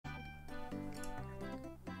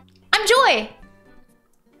I'm Joy.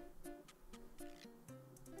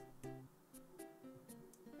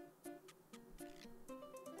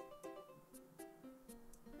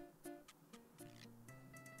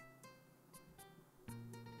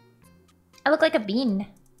 I look like a bean.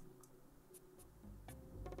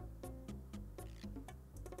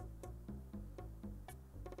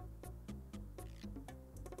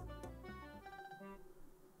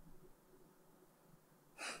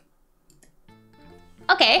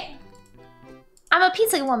 Okay. I'm a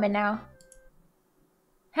pizza woman now.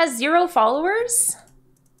 Has 0 followers?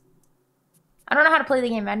 I don't know how to play the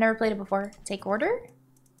game. I've never played it before. Take order?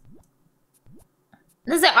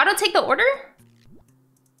 Does it auto take the order?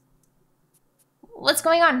 What's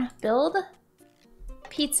going on? Build?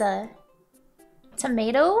 Pizza.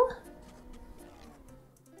 Tomato?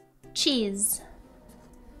 Cheese.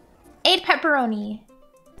 8 pepperoni.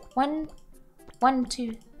 1,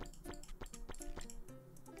 2.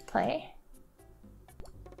 Play.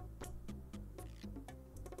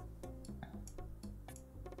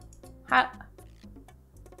 How?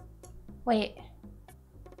 Wait.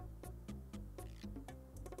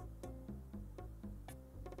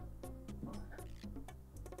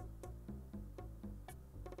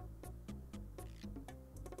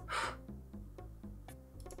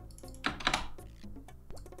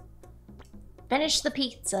 Finish the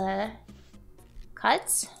pizza.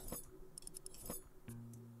 Cuts.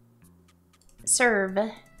 Serve.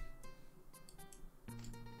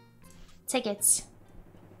 Tickets.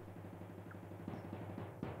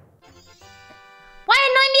 Why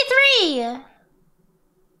 93?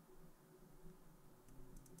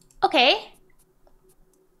 Okay.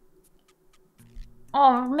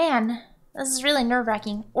 Oh man, this is really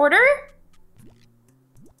nerve-wracking. Order?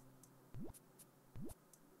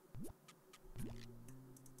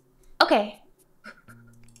 Okay.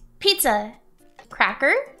 Pizza.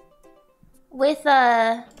 Cracker. With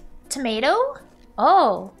a tomato?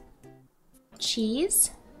 Oh.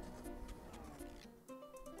 Cheese.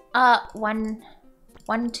 1,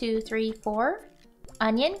 2, 3, 4.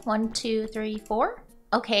 Onion. 1, 2, 3, 4.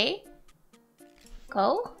 Okay.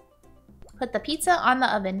 Go. Put the pizza on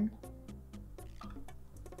the oven.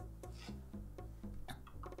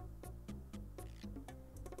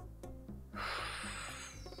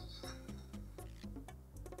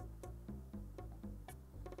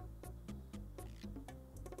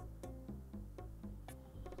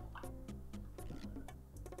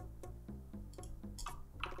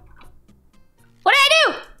 What did I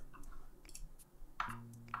do?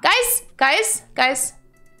 Guys.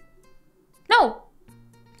 No.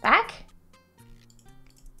 Back.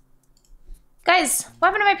 Guys, what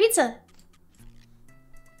happened to my pizza?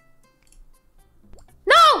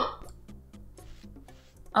 No!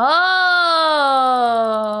 Oh.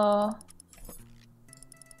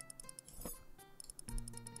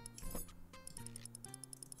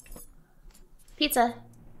 Pizza.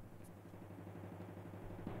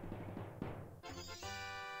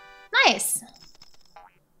 Nice.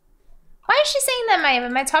 Why is she saying that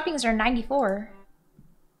my toppings are 94?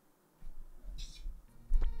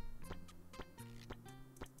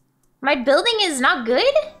 My building is not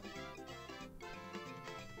good?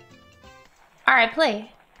 Alright,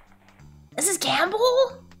 play. This is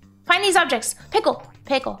gamble? Find these objects. Pickle.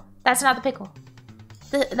 Pickle. That's not the pickle.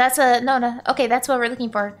 That's a... No. Okay, that's what we're looking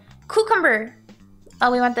for. Cucumber.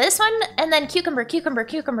 Oh, we want this one. And then cucumber. Cucumber.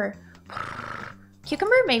 Cucumber?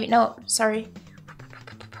 Maybe. No, sorry.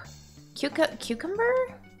 Cucumber?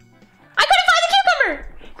 I couldn't find the cucumber!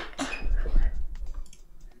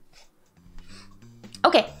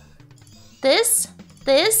 Okay. This.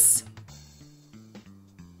 This.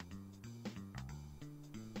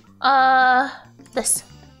 I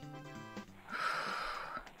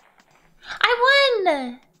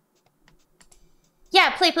won!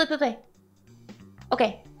 Yeah, play.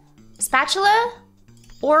 Okay. Spatula.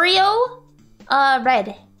 Oreo.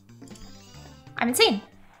 Red. I'm insane.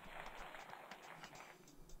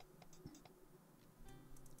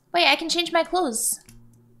 Wait, I can change my clothes.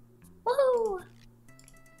 Woohoo!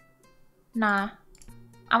 Nah.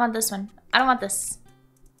 I want this one. I don't want this.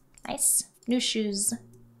 Nice. New shoes.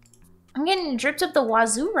 I'm getting dripped up the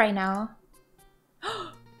wazoo right now.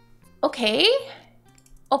 Okay.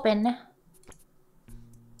 Open.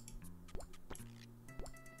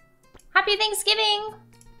 Happy Thanksgiving!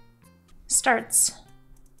 Starts.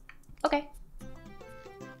 Okay.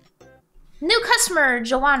 New customer,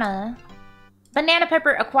 Joanna. Banana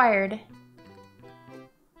pepper acquired.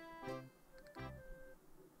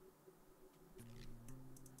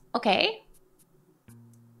 Okay.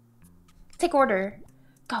 Take order.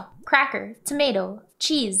 Go. Cracker, tomato,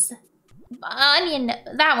 cheese. Onion,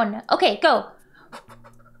 that one. Okay, go.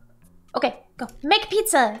 Okay, go. Make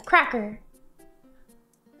pizza, cracker.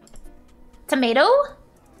 Tomato.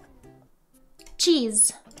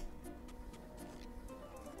 Cheese.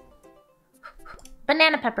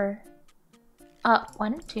 Banana pepper.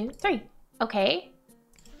 1, 2, 3. Okay.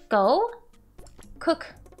 Go.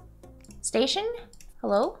 Cook. Station.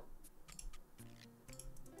 Hello?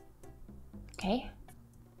 Okay.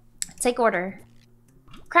 Take order.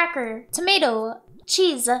 Cracker. Tomato.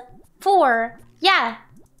 Cheese. 4. Yeah.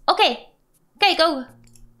 Okay. Okay, go.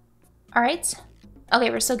 Alright. Okay,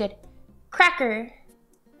 we're so good. Cracker.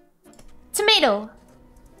 Tomato.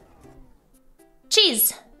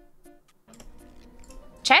 Cheese.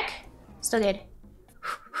 Check. Still good.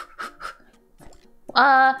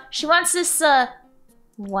 She wants this,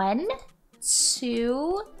 1,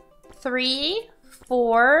 2, 3,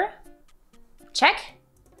 4. Check.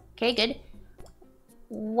 Okay, good.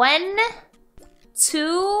 1,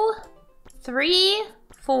 2, 3,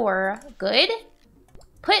 4. Good.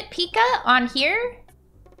 Put Pika on here.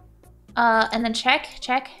 And then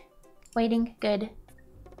check. Waiting. Good.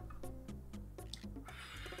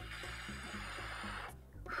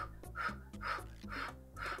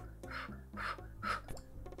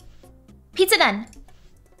 Pizza done.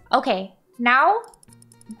 Okay, now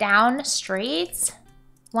down straight.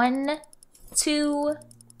 1, 2,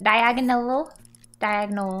 diagonal.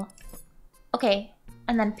 Okay,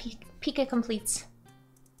 and then Pika completes.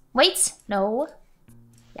 Wait, no.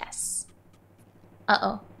 Yes.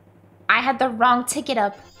 Uh-oh. I had the wrong ticket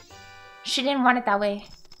up. She didn't want it that way.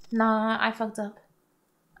 Nah, I fucked up.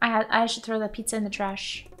 I should throw the pizza in the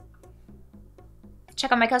trash.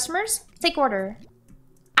 Check on my customers. Take order.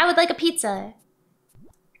 I would like a pizza.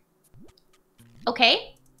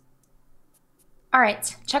 Okay.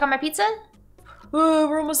 Alright, check on my pizza. Oh,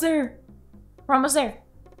 we're almost there. We're almost there.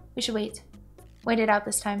 We should wait. Wait it out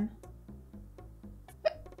this time.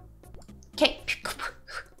 Okay.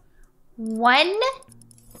 1.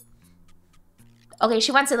 Okay,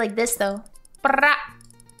 she wants it like this though. Bra.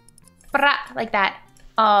 Bra. Like that.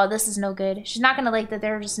 Oh, this is no good. She's not gonna like that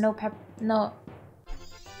there's no no.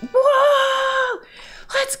 Whoa!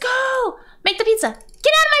 Let's go! Make the pizza. Get out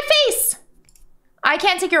of my face! I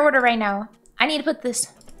can't take your order right now. I need to put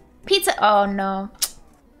this pizza. Oh no.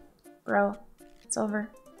 Bro, it's over.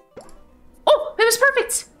 Oh, it was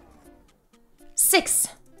perfect! 6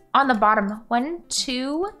 on the bottom. 1,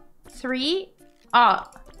 2, 3.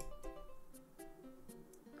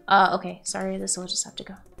 Okay, sorry, this will just have to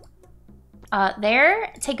go.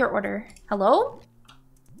 There, take your order. Hello?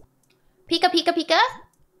 Pika.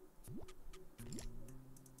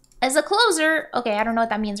 As a closer. Okay, I don't know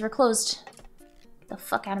what that means. We're closed. Get the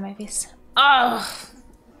fuck out of my face. Oh.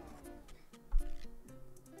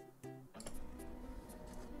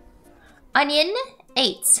 Onion,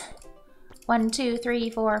 8. 1, 2, 3,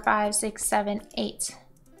 4, 5, 6, 7, 8.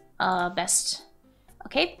 Best.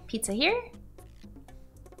 Okay, pizza here.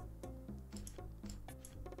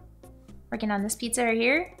 Working on this pizza right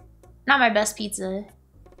here. Not my best pizza.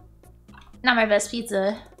 Not my best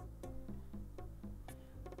pizza.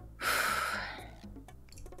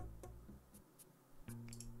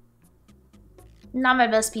 Not my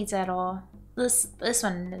best pizza at all. This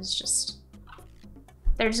one is just...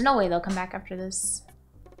 There's no way they'll come back after this.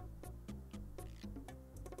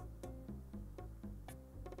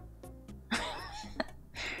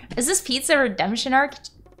 Is this pizza redemption arc?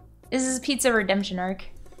 Is this pizza redemption arc?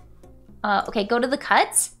 Okay, go to the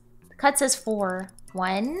cuts. The cut says 4.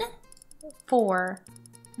 1, 4.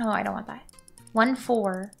 No, I don't want that. 1,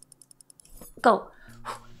 4. Go.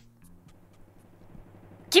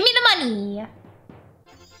 Give me the money.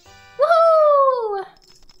 Woohoo!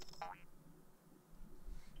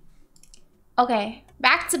 Okay,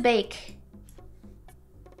 back to bake.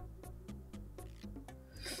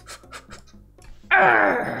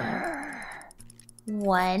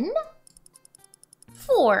 1,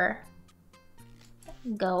 4.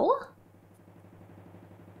 Go.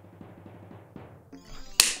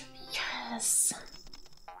 Yes.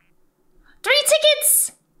 3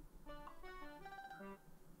 tickets!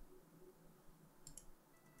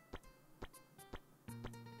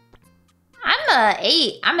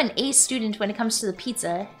 I'm an A student when it comes to the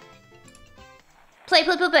pizza.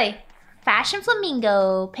 Play. Fashion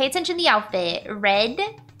flamingo. Pay attention to the outfit. Red,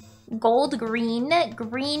 gold, green,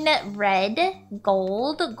 green, red,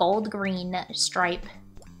 gold, green stripe.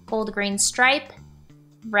 Gold, green stripe.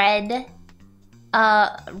 Red,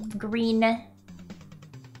 green. Yeah,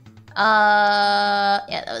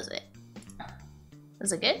 that was it.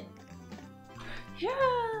 Was it good? Yeah.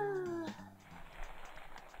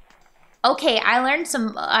 Okay, I learned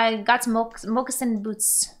some. I got some moccasin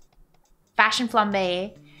boots. Fashion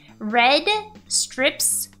flambe. Red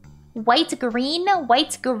strips. White, green,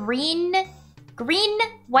 white, green, green,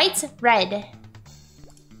 white, red.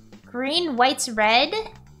 Green, white, red,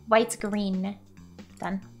 white, green.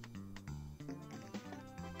 Done.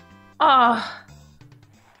 Oh.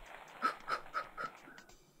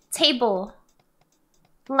 Table.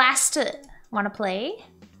 Last wanna play?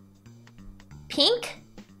 Pink,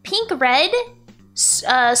 pink, red,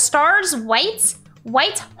 stars, white,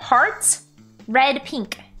 white, heart, red,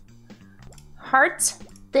 pink. Heart,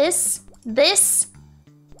 this, this,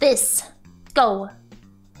 this. Go.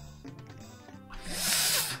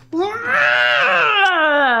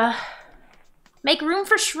 Make room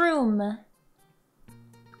for shroom.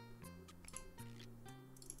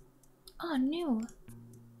 Oh, new.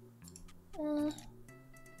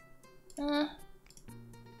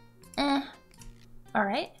 All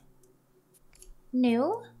right.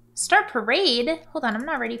 New. Start parade. Hold on, I'm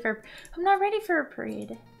not ready for a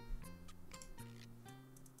parade.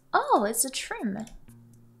 Oh, it's a trim.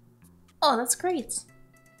 Oh, that's great.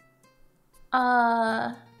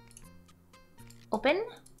 Open.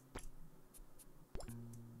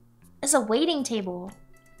 It's a waiting table.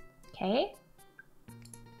 Okay.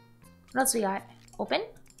 What else we got? Open.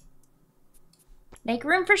 Make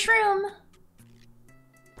room for shroom.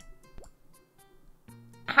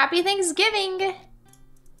 Happy Thanksgiving.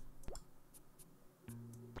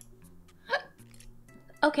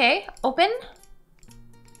 Okay, open.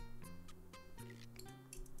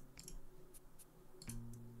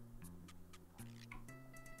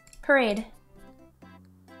 Parade.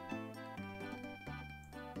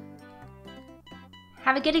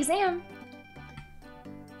 Have a good exam.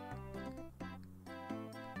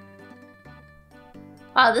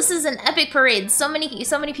 Wow, this is an epic parade. So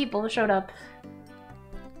many people showed up.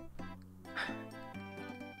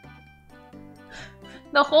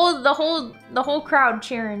 The whole crowd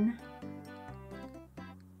cheering.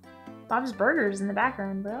 Bob's Burgers in the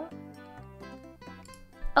background, bro.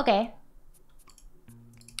 Okay.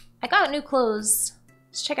 I got new clothes.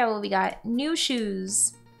 Let's check out what we got. New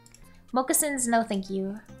shoes. Moccasins, no thank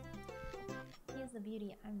you. He's the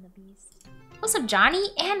beauty, I'm the beast. What's up, Johnny?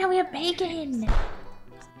 And now we have bacon.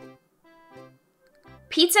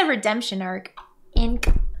 Pizza redemption arc. Ink.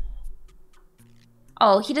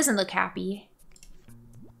 Oh, he doesn't look happy.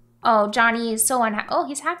 Oh, Johnny is so unhappy. Oh,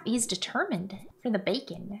 he's happy. He's determined for the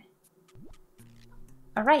bacon.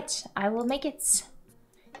 All right, I will make it.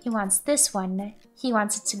 He wants this one. He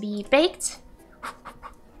wants it to be baked.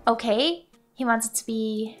 Okay. He wants it to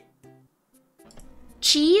be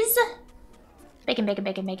cheese. Bacon, bacon,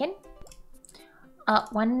 bacon, bacon.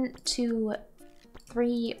 1, 2,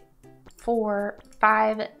 3, 4,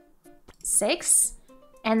 5, 6.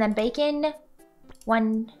 And then bacon.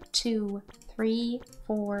 1, 2, 3,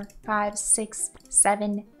 4, 5, 6,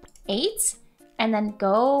 7, 8. And then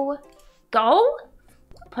go.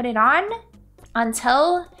 Put it on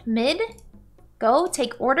until mid. Go,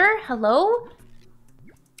 take order. Hello.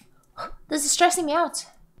 This is stressing me out.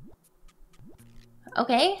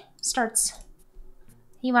 Okay, starts.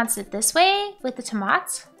 He wants it this way with the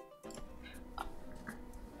tomatoes.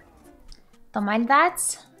 Don't mind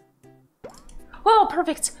that. Oh,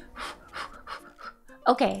 perfect.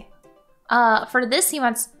 Okay. For this, he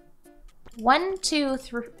wants 1, 2,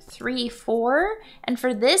 3, 4. And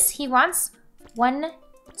for this, he wants 1,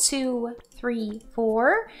 2, 3,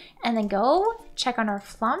 4. And then go. Check on our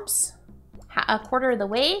flumps. A quarter of the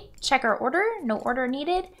way. Check our order. No order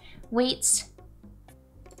needed. Wait.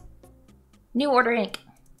 New order ink.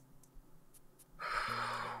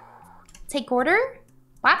 Take order.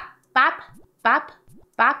 Bop, bop, bop,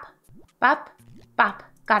 bop, bop, bop.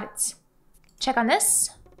 Got it. Check on this.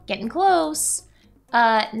 Getting close.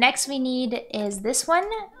 Next we need is this one.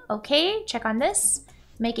 Okay, check on this.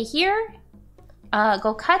 Make it here.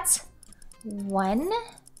 Go cut. 1,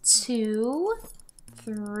 2,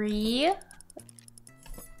 3.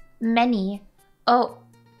 Many. Oh,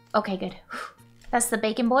 okay, good. That's the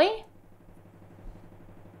bacon boy.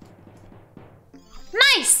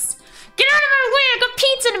 Nice! Get out of my way! I got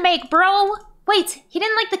pizza to make, bro! Wait, he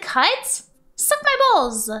didn't like the cut? Suck my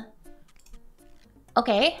balls!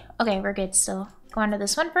 Okay, we're good still. Go on to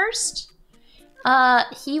this one first.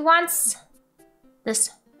 He wants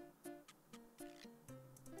this.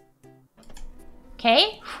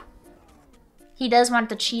 Okay. He does want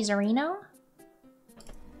the cheeserino.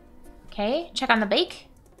 Okay, check on the bake.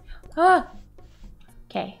 Oh.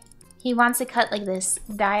 Okay. He wants it cut like this.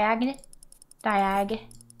 Diag.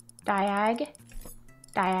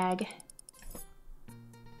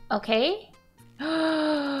 Okay.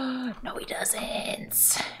 No, he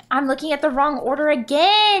doesn't. I'm looking at the wrong order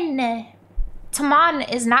again. Taman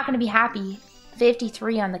is not going to be happy.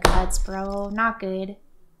 53 on the cuts, bro. Not good.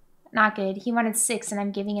 Not good. He wanted 6 and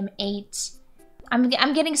I'm giving him 8. I'm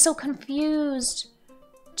getting so confused.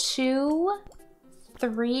 2,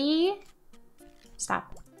 3.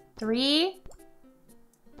 Stop. 3,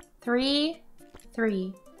 3,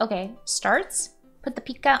 3. Okay, starts. Put the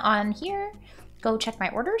pika on here. Go check my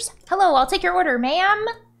orders. Hello, I'll take your order, ma'am.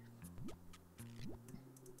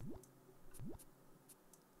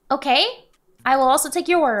 Okay, I will also take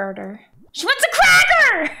your order. She wants a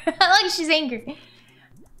cracker! Like she's angry.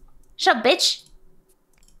 Shut up, bitch.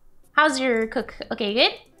 How's your cook? Okay,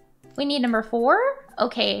 good. We need number 4.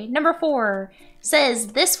 Okay, number 4 says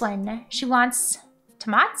this one. She wants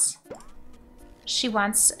tomatoes. She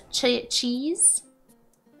wants cheese.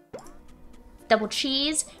 Double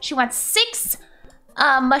cheese. She wants 6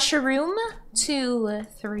 mushroom. 2,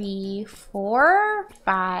 3, 4,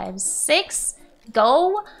 5, 6.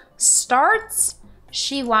 Go. Starts.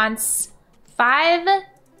 She wants 5.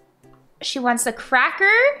 She wants a cracker.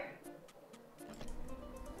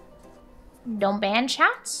 Don't ban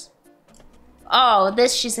chat. Oh,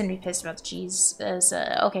 this, she's gonna be pissed about the cheese.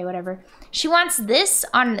 Okay, whatever. She wants this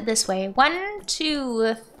on this way. 1,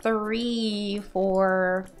 2, 3,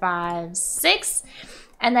 4, 5, 6.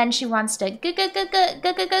 And then she wants to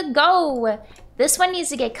go. This one needs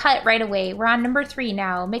to get cut right away. We're on number 3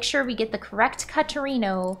 now. Make sure we get the correct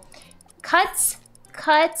Cutterino. Cut.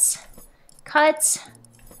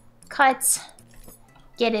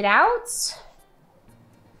 Get it out.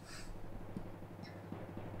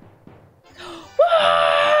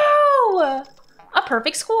 Whoa! A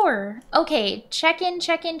perfect score. Okay, check in.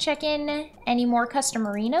 Any more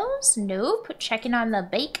customerinos? Nope. Check in on the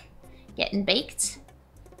bake. Getting baked.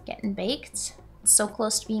 So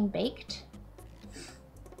close to being baked.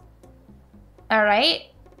 All right.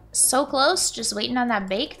 So close. Just waiting on that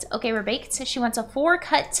baked. Okay, we're baked. She wants a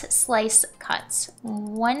 4-cut slice cut.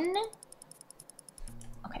 1.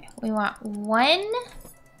 Okay, we want 1,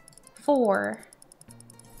 4.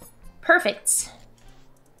 Perfect.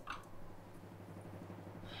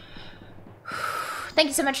 Thank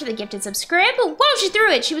you so much for the gifted subscribe. Whoa, she threw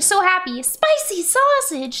it. She was so happy. Spicy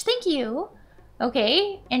sausage. Thank you.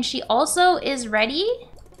 Okay, and she also is ready.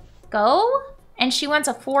 Go. And she wants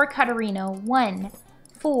a 4 Cutterino. 1,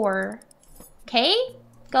 4. Okay,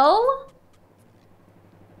 go.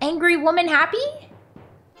 Angry woman happy?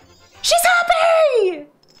 She's happy!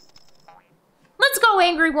 Let's go,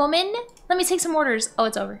 angry woman. Let me take some orders. Oh,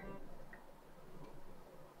 it's over.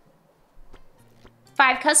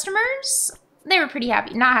 5 customers. They were pretty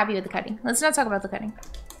happy. Not happy with the cutting. Let's not talk about the cutting.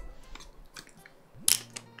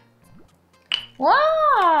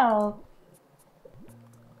 Wow.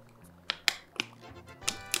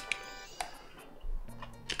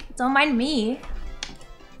 Don't mind me.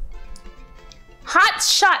 Hot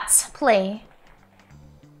shots play.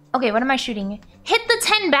 Okay, what am I shooting? Hit the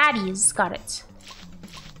 10 baddies. Got it.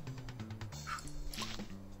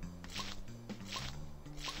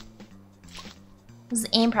 This is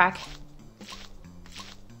aim prac.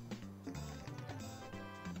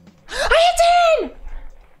 I hit 10!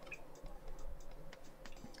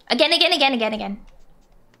 Again.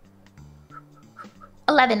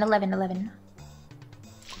 11. I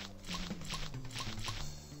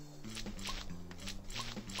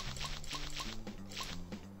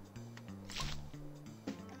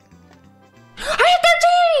hit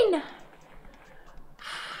 13!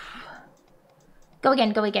 Go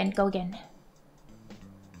again.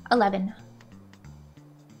 11.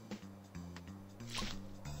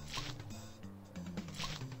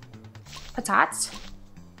 Patats.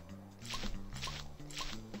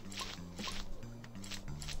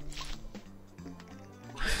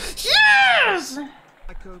 Yes!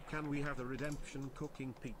 Aiko, can we have a redemption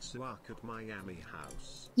cooking pizza at Miami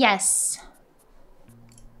house? Yes.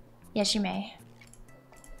 Yes, you may.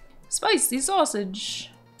 Spicy sausage.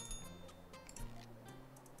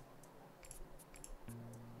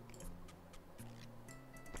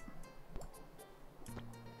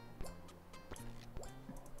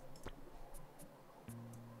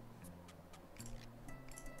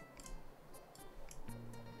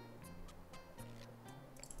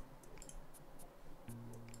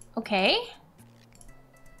 Okay.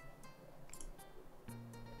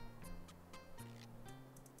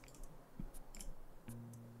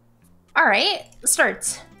 All right,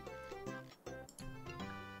 start.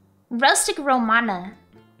 Rustic Romana.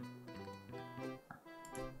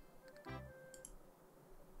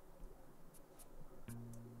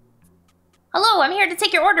 Hello, I'm here to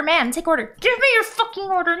take your order, ma'am. Take order. Give me your fucking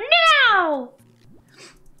order now!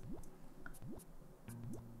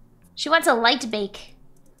 She wants a light bake.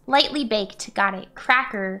 Lightly baked. Got it.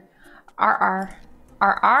 Cracker. RR.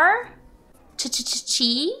 RR.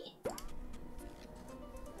 Chi.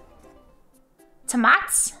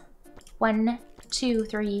 Tomats. 1, 2,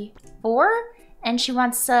 3, 4. And she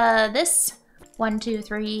wants this. 1, 2,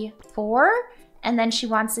 3, 4. And then she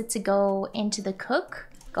wants it to go into the cook.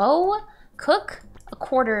 Go. Cook. A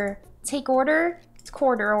quarter. Take order. It's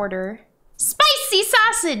quarter order. Spicy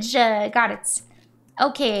sausage! Got it.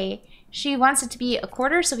 Okay. She wants it to be a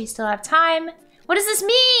quarter, so we still have time. What does this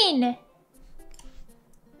mean?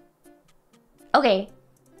 Okay.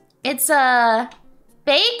 It's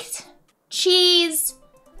baked, cheese,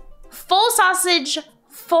 full sausage,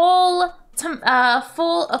 full,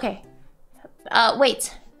 okay.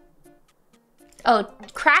 Wait. Oh,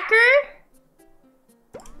 cracker,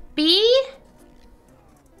 B,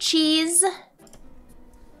 cheese,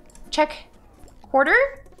 check, quarter,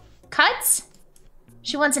 cut.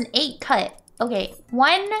 She wants an 8 cut. Okay,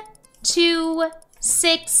 1, 2,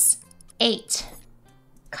 6, 8.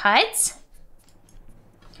 Cut.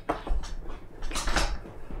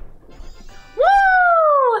 Woo!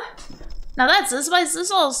 Now that's a spicy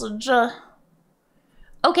sausage.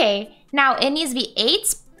 Okay, now it needs to be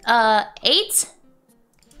 8. 8.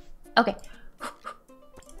 Okay.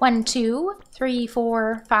 1, 2, 3,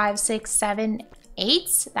 4, 5, 6, 7,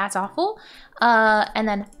 8. That's awful. And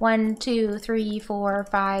then 1, 2, 3, 4,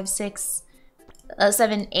 5, 6,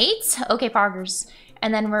 7, 8. Okay, poggers.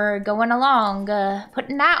 And then we're going along,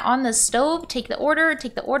 putting that on the stove. Take the order.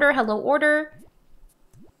 Hello, order.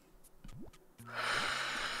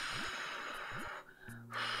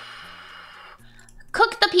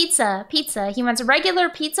 Cook the pizza. He wants a regular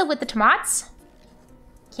pizza with the tomats.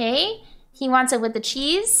 Okay. He wants it with the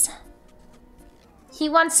cheese. He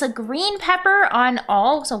wants a green pepper on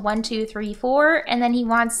all. So 1, 2, 3, 4. And then he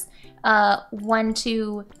wants 1,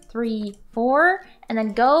 2, 3, 4. And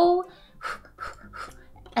then go.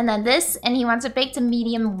 And then this. And he wants it baked to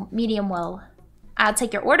medium well. I'll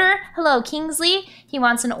take your order. Hello, Kingsley. He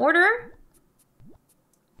wants an order.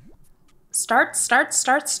 Start.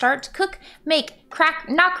 Cook, make,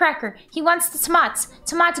 not cracker. He wants the tomats.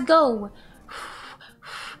 Tomats, go.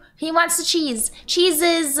 He wants the cheese.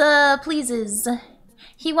 Cheeses, pleases.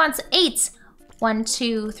 He wants 8. 1,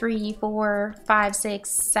 2, 3, 4, 5, 6,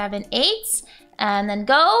 7, 8. And then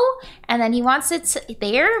go. And then he wants it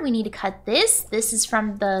there. We need to cut this. This is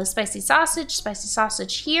from the spicy sausage. Spicy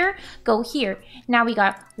sausage here. Go here. Now we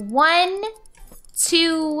got 1,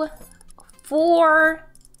 2, 4,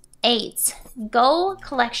 8. Go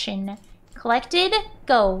collection. Collected.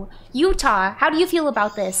 Go. Utah, how do you feel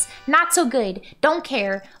about this? Not so good. Don't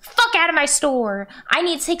care. Fuck out of my store. I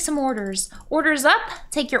need to take some orders. Orders up.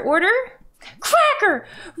 Take your order. Cracker!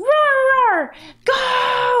 Roar!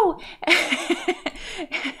 Go!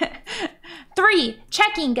 3.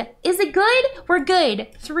 Checking. Is it good? We're good.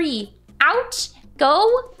 3. Out.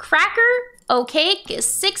 Go. Cracker. Okay.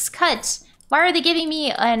 6 cut. Why are they giving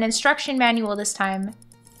me an instruction manual this time?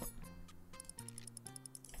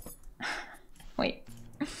 Wait.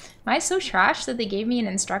 Am I so trash that they gave me an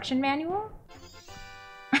instruction manual?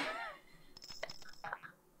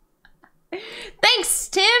 Thanks,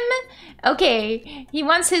 Tim! Okay, he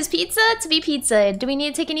wants his pizza to be pizza. Do we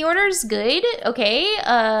need to take any orders? Good. Okay,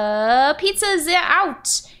 pizza's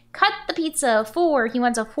out. Cut the pizza. 4. He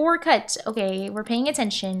wants a 4 cut. Okay, we're paying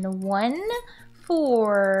attention. 1,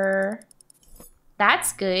 4.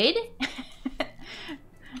 That's good.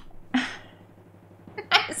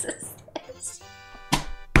 Nice as this.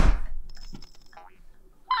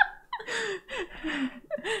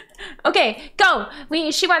 Okay, go.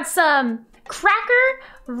 She wants some cracker.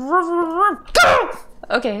 Go.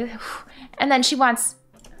 Okay, and then she wants.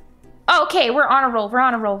 Okay, we're on a roll.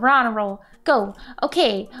 Go.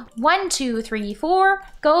 Okay, 1, 2, 3, 4.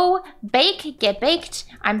 Go. Bake. Get baked.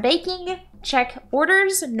 I'm baking. Check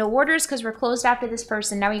orders. No orders because we're closed after this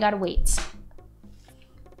person. Now we gotta wait.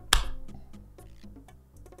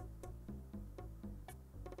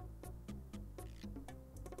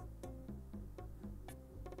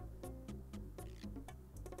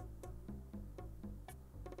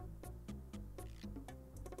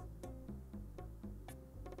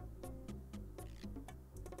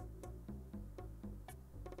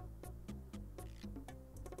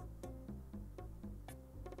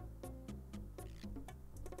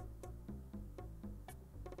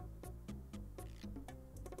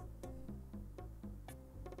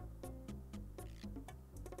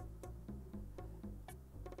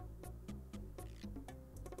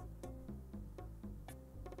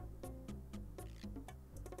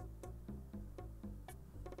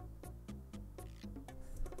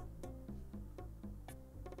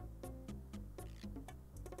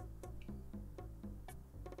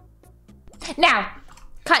 Now,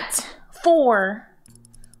 cut 4.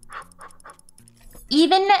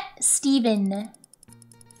 Even Steven.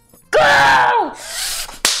 Go!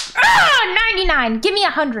 Ah, 99. Give me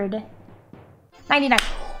 100. 99.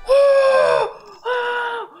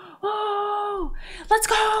 Oh, let's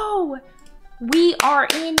go. We are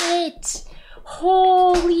in it.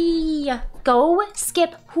 Holy. Go,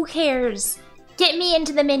 skip, who cares? Get me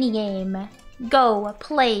into the minigame. Go,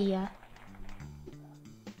 play. I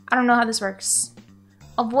don't know how this works.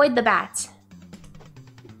 Avoid the bat.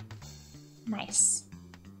 Nice.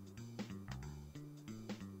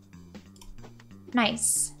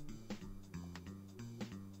 Nice.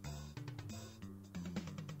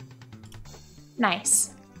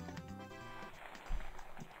 Nice.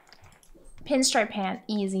 Pinstripe pant,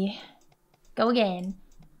 easy. Go again.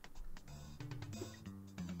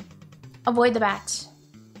 Avoid the bat.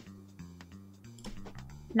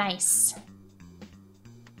 Nice.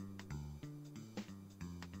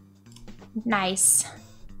 Nice.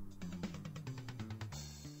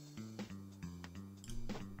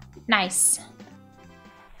 Nice.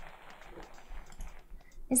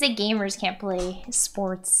 They say gamers can't play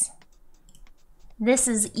sports. This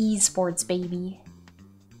is esports, baby.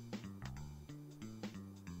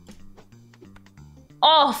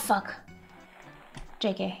 Oh, fuck.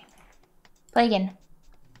 JK. Play again.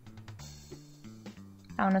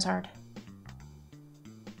 That one was hard.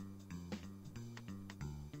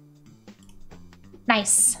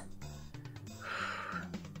 Nice.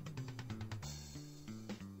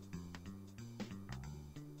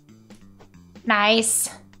 Nice.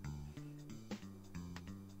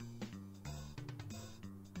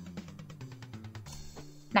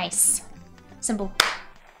 Nice. Simple.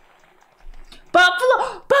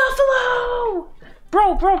 Buffalo! Buffalo!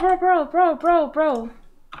 Bro.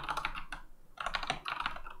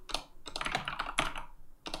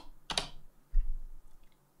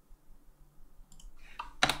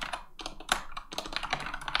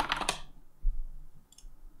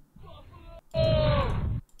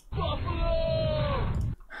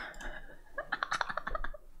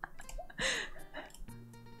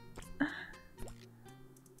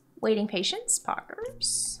 Waiting patience,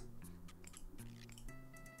 poggers.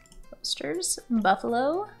 Posters,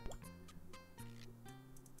 buffalo.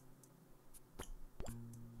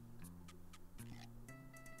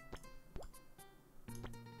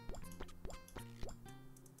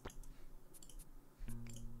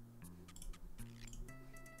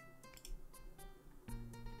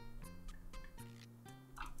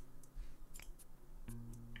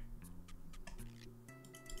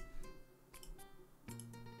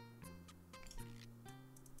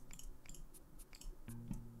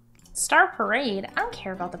 Star Parade? I don't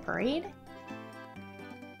care about the parade.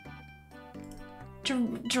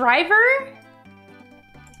 Driver?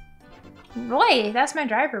 Roy, that's my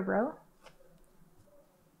driver, bro.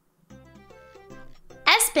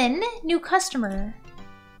 Espen, new customer.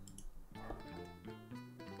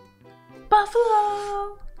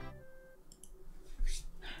 Buffalo!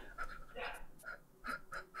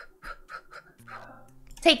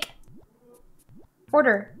 Take.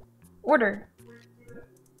 Order.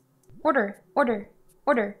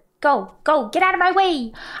 Go, get out of my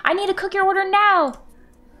way. I need to cook your order now.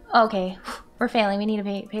 Okay, we're failing. We need to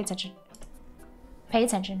pay attention. Pay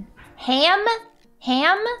attention. Ham?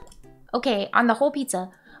 Okay, on the whole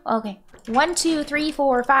pizza. Okay, 1, 2, 3,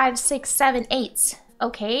 4, 5, 6, 7, 8.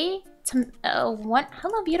 Okay, one.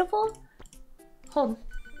 Hello, beautiful. Hold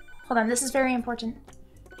on. This is very important.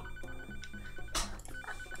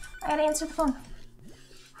 I gotta answer the phone.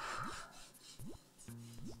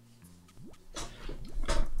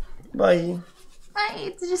 Bye.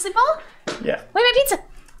 Hi, did you sleep well? Yeah. Wait, my pizza!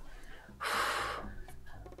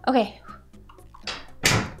 Okay.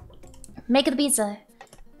 Make the pizza.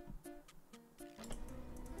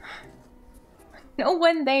 No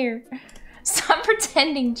one there. Stop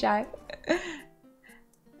pretending, Jack.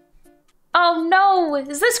 Oh no!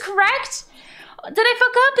 Is this correct? Did I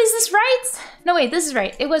fuck up? Is this right? No, wait, this is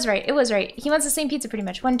right. It was right. He wants the same pizza pretty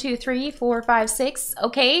much. 1, 2, 3, 4, 5, 6.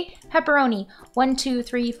 Okay. Pepperoni. 1, 2,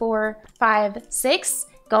 3, 4, 5, 6.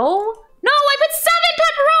 Go. No, I put 7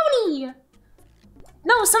 pepperoni!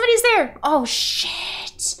 No, somebody's there. Oh,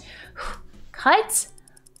 shit. Cut.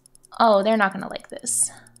 Oh, they're not gonna like this.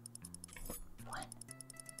 1,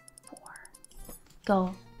 4.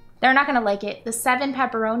 Go. They're not gonna like it. The 7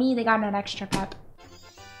 pepperoni, they got an extra pep.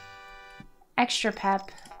 Extra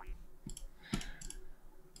pep.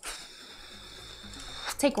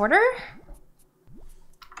 Take order?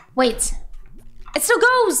 Wait. It still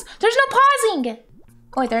goes! There's no pausing!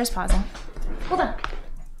 Oh wait, there is pausing. Hold on.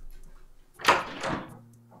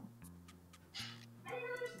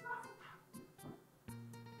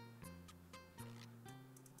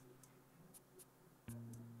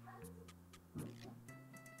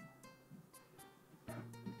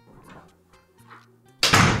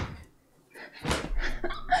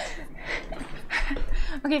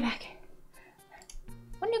 Okay, back.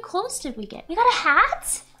 What new clothes did we get? We got a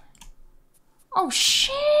hat? Oh,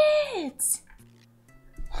 shit.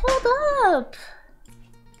 Hold up.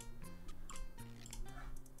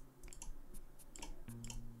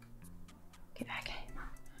 Okay, back.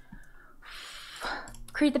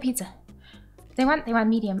 Create the pizza. They want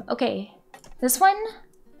medium. Okay. This one.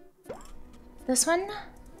 This one.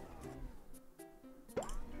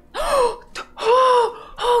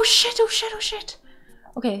 Oh shit, oh shit, oh shit.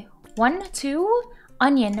 Okay, 1, 2,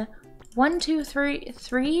 onion. 1, 2, 3,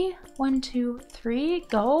 3. 1, 2, 3,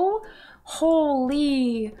 go.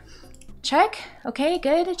 Holy. Check. Okay,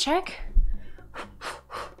 good, check.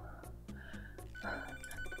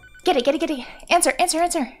 Get it, get it, get it. Answer, answer,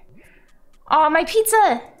 answer. Oh, my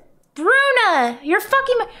pizza. Bruna, you're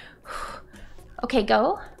fucking my... Okay,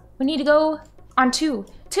 go. We need to go on 2.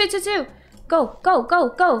 2, 2, 2. Go, go, go,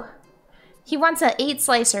 go. He wants an 8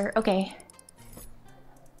 slicer. Okay.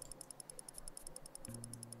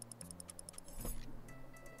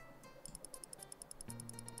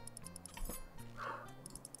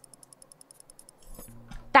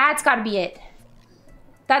 That's gotta be it.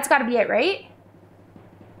 That's gotta be it, right?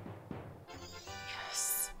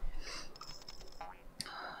 Yes.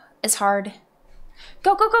 It's hard.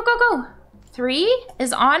 Go, go, go, go, go. 3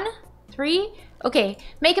 is on. 3. Okay,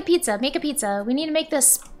 make a pizza, make a pizza. We need to make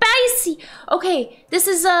this spicy. Okay, this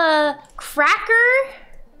is a cracker.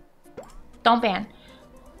 Don't ban.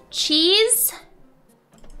 Cheese.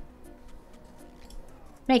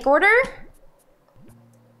 Make order.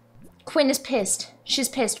 Quinn is pissed. She's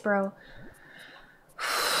pissed, bro.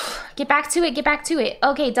 Get back to it, get back to it.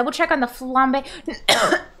 Okay, double check on the flambe.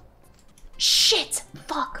 Shit,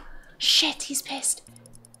 fuck. Shit, he's pissed.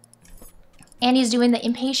 And he's doing the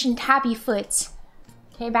impatient happy foot.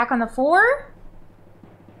 Okay, back on the 4.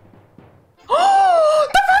 Oh,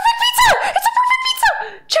 the perfect pizza! It's a perfect pizza!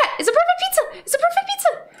 Chat, it's a perfect pizza! It's a perfect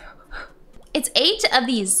pizza! It's 8 of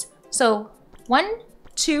these. So 1,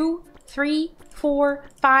 2, 3, 4,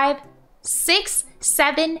 5, 6,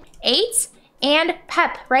 7, 8, and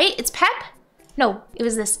pep, right? It's pep? No, it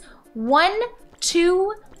was this. 1,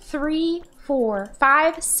 2, 3, 4,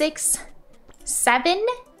 5, 6, 7,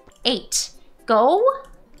 8. Go.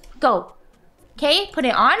 Go. Okay, put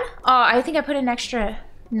it on. Oh, I think I put an extra.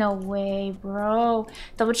 No way, bro.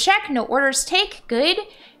 Double check. No orders take. Good.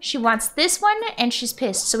 She wants this one, and she's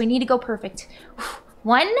pissed. So we need to go perfect.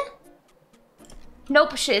 1.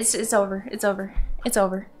 Nope. Shit, it's over. It's over. It's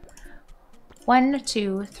over. 1,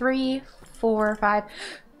 2, 3, 4, 5.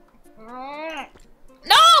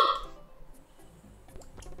 No!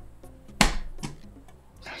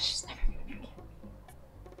 She's never gonna forgive me.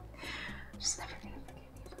 She's never gonna forgive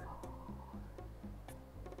me, bro.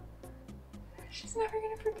 She's never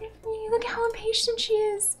gonna forgive me. Look how impatient she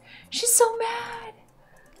is. She's so mad.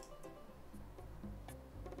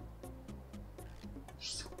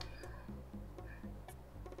 She's so mad.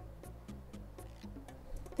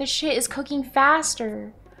 This shit is cooking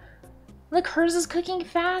faster. Look, hers is cooking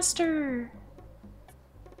faster.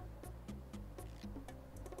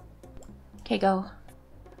 Okay, go.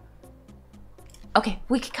 Okay,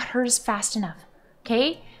 we got hers fast enough.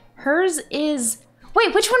 Okay, hers is...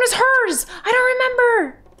 Wait, which one was hers? I don't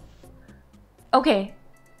remember. Okay.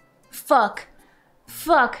 Fuck.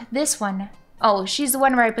 Fuck, this one. Oh, she's the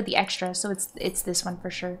one where I put the extra, so it's this one for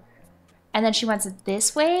sure. And then she wants it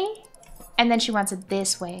this way, and then she wants it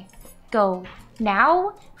this way. Go.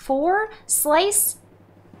 Now, 4, slice.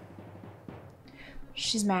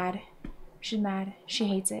 She's mad. She's mad. She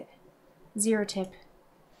hates it. 0 tip.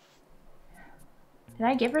 Did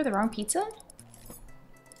I give her the wrong pizza?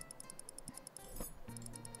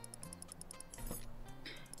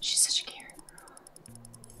 She's such a Karen.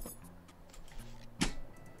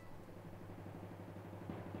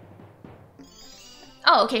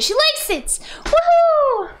 Oh, okay. She likes it.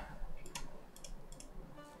 Woohoo!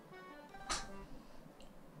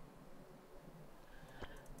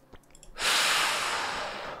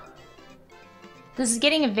 This is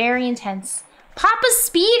getting very intense. Papa's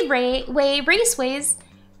speed raceways.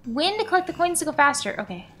 Win to collect the coins to go faster.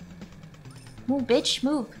 Okay. Move, bitch.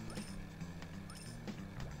 Move.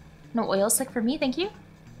 No oil slick for me, thank you.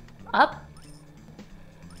 Up.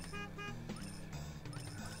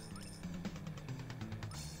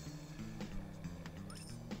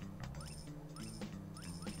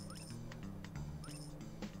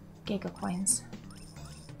 Giga coins.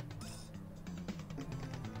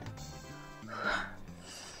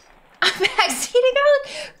 I'm backseating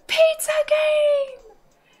out. Pizza game.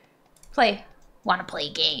 Play. Wanna play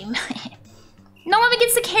game? No one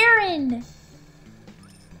gets the Karen.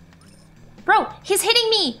 Bro, he's hitting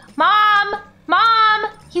me. Mom! Mom!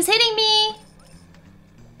 He's hitting me!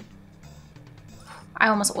 I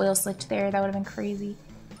almost oil slicked there. That would have been crazy.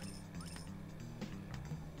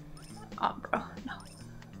 Oh, bro. No.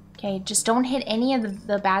 Okay, just don't hit any of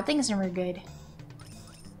the bad things and we're good.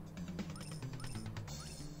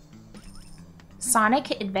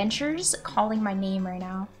 Sonic Adventures calling my name right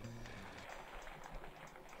now.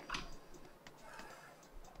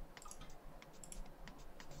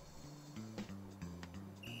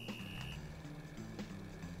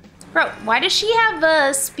 Bro, why does she have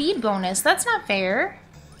a speed bonus? That's not fair.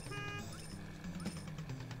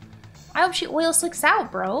 I hope she oil slicks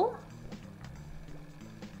out, bro.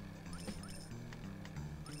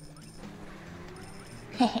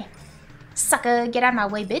 Sucker, get out of my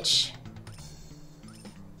way, bitch.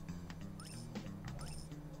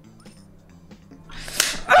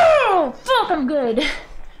 Oh, fuck, I'm good.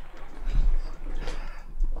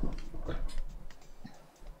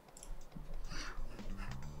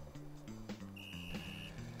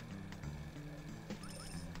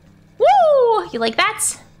 Woo! You like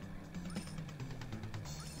that?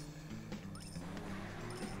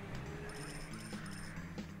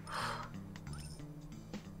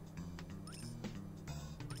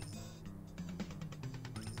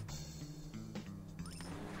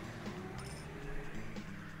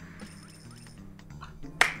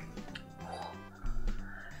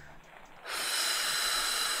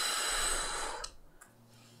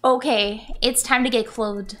 Okay, it's time to get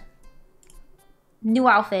clothed. New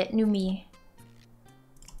outfit, new me.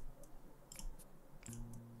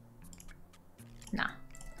 Nah.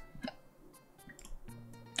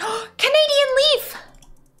 Canadian leaf!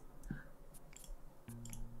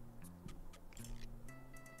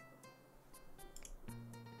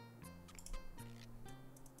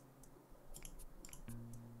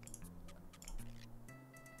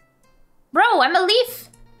 Bro, I'm a leaf!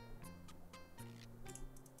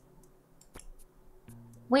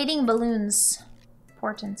 Waiting balloons.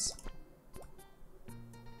 Portents.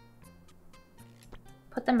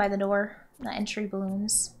 Put them by the door. The entry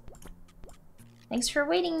balloons. Thanks for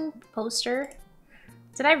waiting, poster.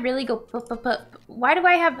 Did I really go Why do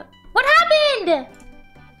I have... What happened?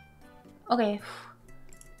 Okay.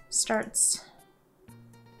 Starts.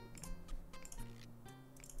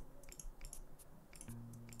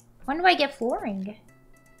 When do I get flooring?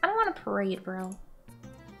 I don't want a parade, bro.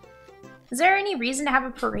 Is there any reason to have a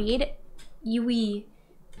parade? Yui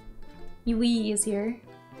is here.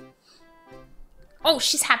 Oh,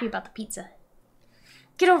 she's happy about the pizza.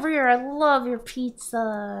 Get over here, I love your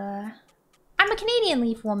pizza. I'm a Canadian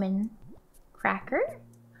leaf woman. Cracker?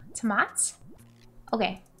 Tomatoes?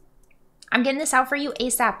 Okay. I'm getting this out for you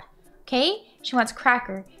ASAP. Okay? She wants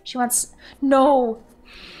cracker. She wants... No!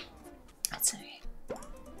 That's okay.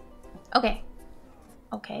 Okay.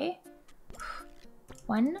 Okay.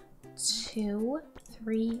 1, 2,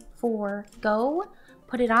 3, 4. Go.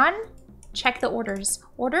 Put it on. Check the orders.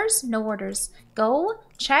 Orders? No orders. Go.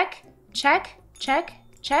 Check. Check. Check.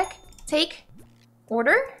 Check. Take.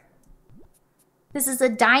 Order? This is a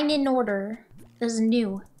dine-in order. This is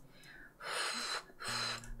new.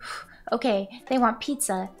 Okay, they want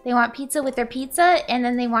pizza. They want pizza with their pizza, and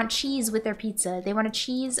then they want cheese with their pizza. They want a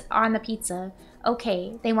cheese on the pizza.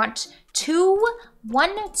 Okay, they want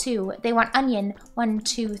 1, 2. They want onion. 1,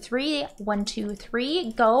 2, 3. 1, 2,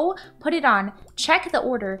 3. Go. Put it on. Check the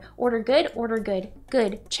order. Order good. Order good.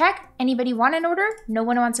 Good. Check. Anybody want an order? No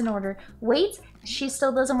one wants an order. Wait. She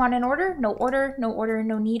still doesn't want an order? No order. No order.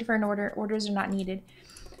 No need for an order. Orders are not needed.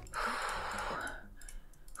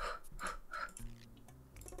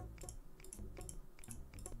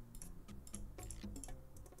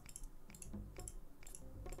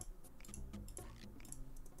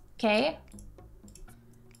 Okay.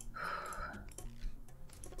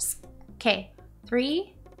 Okay.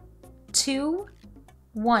 3, 2,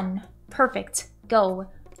 1. Perfect. Go.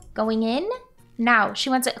 Going in. Now,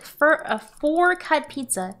 she wants a 4-cut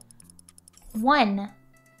pizza. 1,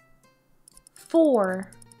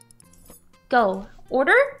 4. Go.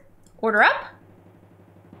 Order. Order up.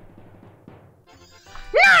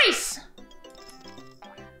 Nice!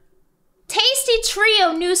 Tasty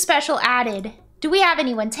Trio new special added. Do we have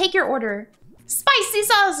anyone? Take your order. Spicy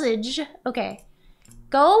sausage. Okay.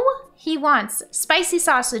 Go. He wants spicy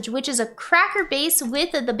sausage, which is a cracker base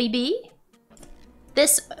with the BB.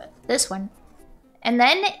 This one. And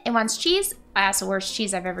then it wants cheese. That's the worst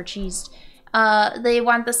cheese I've ever cheesed. They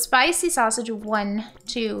want the spicy sausage. 1,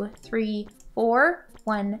 2, 3, 4.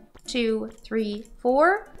 1, 2, 3,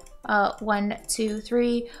 4. 1, 2,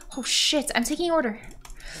 3. Oh shit! I'm taking order.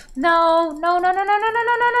 No, no, no, no, no, no, no,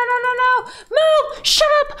 no, no, no, no, no, no! Move! Shut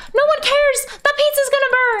up! No one cares! The pizza's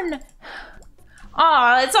gonna burn!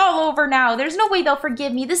 Aw, it's all over now. There's no way they'll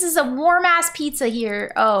forgive me. This is a warm-ass pizza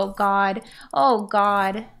here. Oh, God. Oh,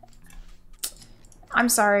 God. I'm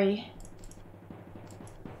sorry.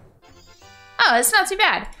 Oh, it's not too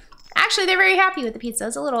bad. Actually, they're very happy with the pizza.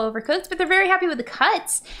 It's a little overcooked, but they're very happy with the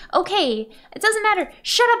cuts. Okay, it doesn't matter.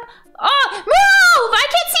 Shut up. Oh, move! I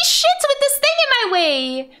can't see shit with this thing in my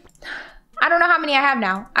way. I don't know how many I have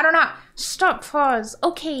now. I don't know. Stop, pause.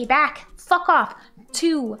 Okay, back. Fuck off.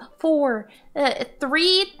 2, 4,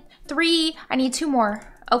 3. I need 2 more.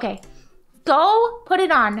 Okay. Go, put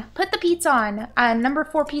it on. Put the pizza on. Number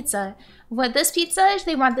 4 pizza. What this pizza is,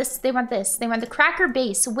 they want this, they want this. They want the cracker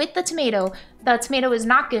base with the tomato. The tomato is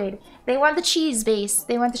not good. They want the cheese base.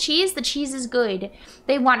 They want the cheese is good.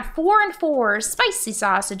 They want 4 and 4 spicy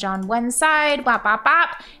sausage on one side. Bop, bop,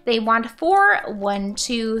 bop. They want 4, 1,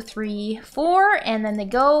 2, 3, 4. And then they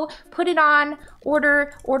go, put it on,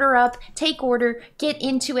 order up, take order, get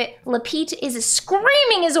into it. Lapete is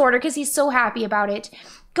screaming his order because he's so happy about it.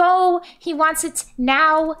 Go, he wants it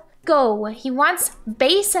now. Go. He wants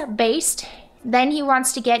base based. Then he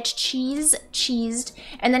wants to get cheesed.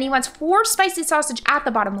 And then he wants 4 spicy sausage at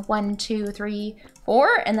the bottom. 1, 2, 3,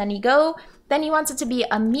 4. And then you go. Then he wants it to be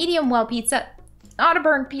a medium well pizza. Not a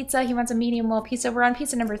burnt pizza. He wants a medium well pizza. We're on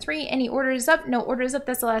pizza number 3. Any orders up? No orders up.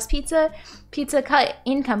 That's the last pizza. Pizza cut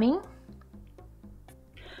incoming.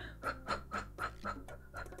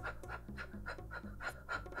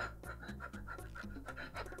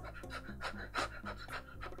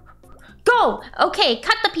 Go! Okay,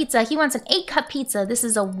 cut the pizza. He wants an 8-cut pizza. This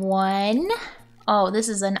is a 1. Oh, this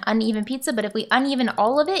is an uneven pizza, but if we uneven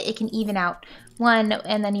all of it, it can even out. 1,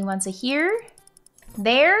 and then he wants a here.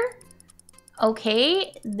 There.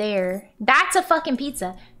 Okay, there. That's a fucking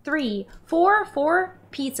pizza. 3, 4, 4,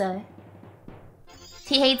 pizza.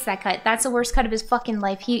 He hates that cut. That's the worst cut of his fucking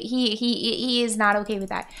life. He is not okay with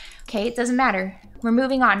that. Okay, it doesn't matter. We're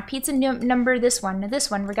moving on. Pizza number this one.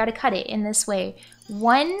 We gotta cut it in this way.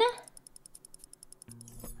 1.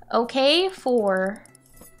 Okay, 4,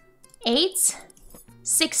 8,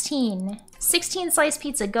 16. 16 slice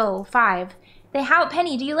pizza, go. 5.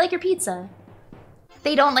 Penny, do you like your pizza?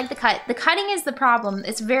 They don't like the cut. The cutting is the problem.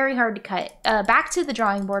 It's very hard to cut. Back to the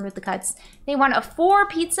drawing board with the cuts. They want a 4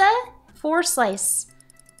 pizza, 4 slice.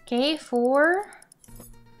 Okay, 4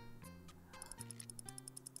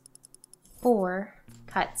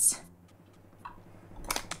 cuts.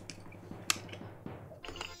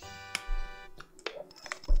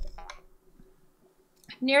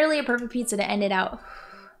 Nearly a perfect pizza to end it out.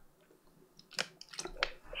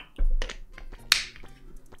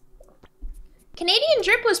 Canadian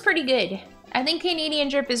drip was pretty good. I think Canadian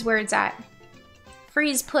drip is where it's at.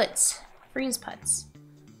 Freeze puts. Freeze puts.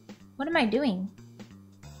 What am I doing?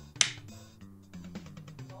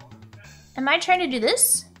 Am I trying to do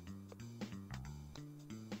this?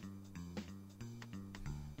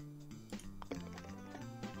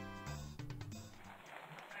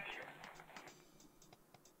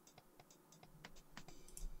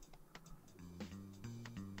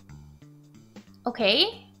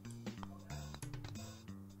 Okay.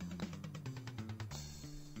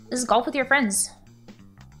 This is golf with your friends.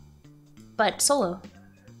 But solo.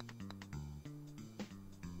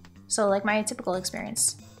 So like my typical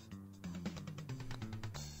experience.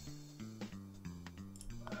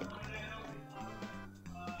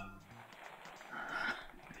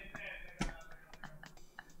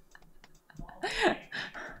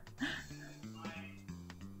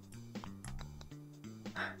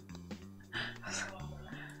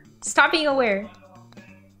 Stop being aware.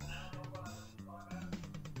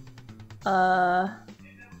 No!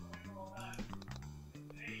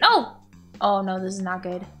 Oh no, this is not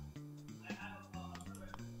good.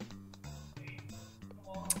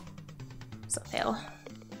 So fail.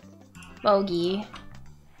 Bogey.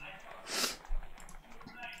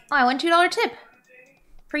 Oh, I won $2 tip.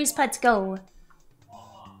 Freeze putts, go.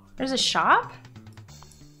 There's a shop?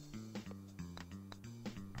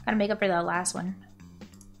 Gotta make up for that last one.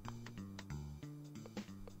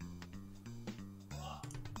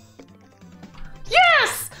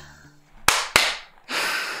 Yes!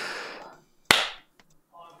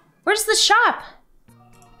 Where's the shop?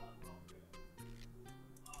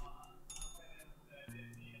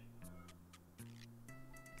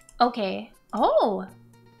 Okay. Oh.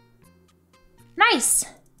 Nice.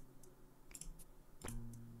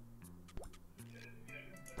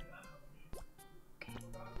 Okay.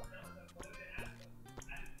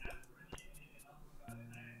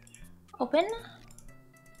 Open.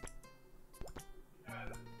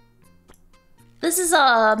 This is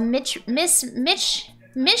a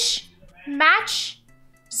match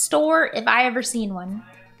store if I ever seen one.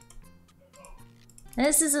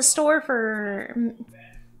 This is a store for...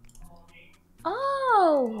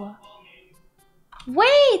 Oh!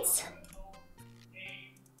 Wait!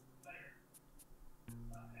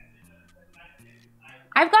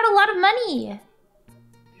 I've got a lot of money!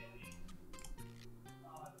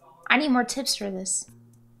 I need more tips for this.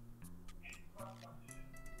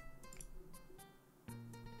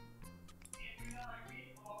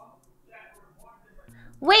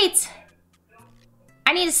 Wait!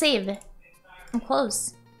 I need to save. I'm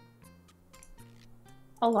close.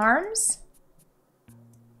 Alarms?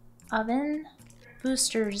 Oven?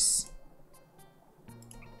 Boosters.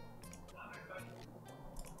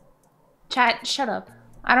 Chat, shut up.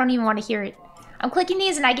 I don't even want to hear it. I'm clicking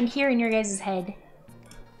these and I can hear in your guys' head.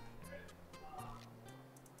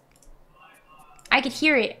 I could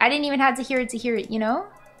hear it. I didn't even have to hear it, you know?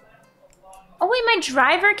 Oh wait, my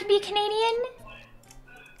driver can be Canadian?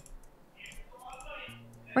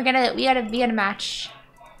 We gotta match.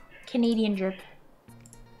 Canadian drip.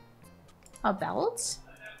 A belt?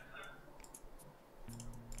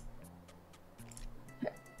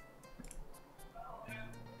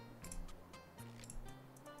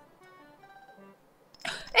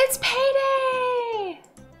 It's payday!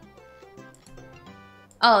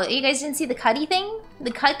 Oh, you guys didn't see the cutty thing?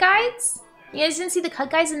 The cut guides? You guys didn't see the cut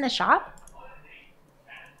guides in the shop?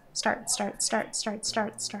 Start.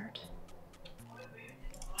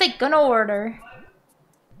 Take an order.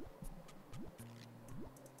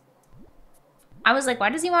 I was like, why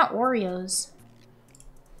does he want Oreos?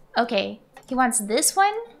 Okay, he wants this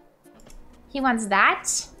one. He wants that.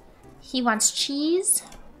 He wants cheese.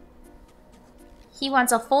 He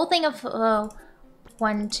wants a full thing of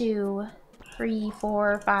 1, 2, 3,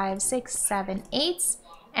 4, 5, 6, 7, 8,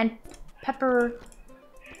 and pepper.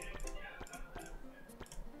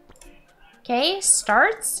 Okay,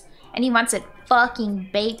 starts. And he wants it fucking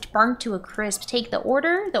baked, burnt to a crisp. Take the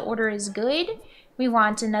order. The order is good. We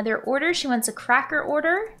want another order. She wants a cracker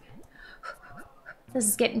order. This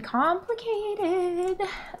is getting complicated.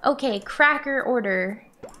 Okay, cracker order.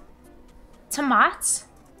 Tomatoes.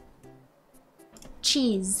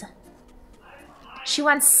 Cheese. She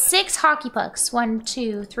wants 6 hockey pucks. 1,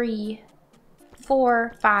 2, 3,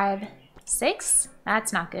 4, 5, 6.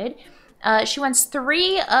 That's not good. She wants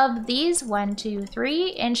 3 of these. 1, 2,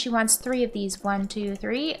 3. And she wants 3 of these. 1, 2,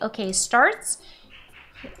 3. Okay, starts.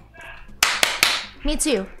 Me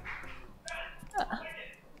too.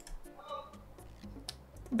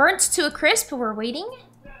 Burnt to a crisp. We're waiting.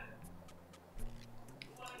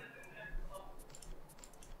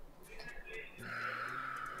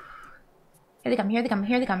 Here they come, here they come,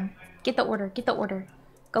 here they come. Get the order, get the order.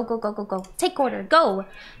 Go, go, go, go, go. Take order, go.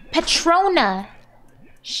 Petrona.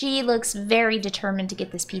 She looks very determined to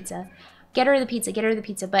get this pizza. Get her the pizza, get her the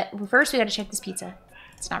pizza. But first we gotta check this pizza.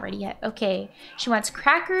 It's not ready yet. Okay. She wants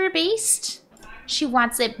cracker based. She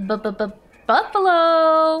wants it buffalo.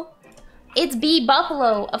 It's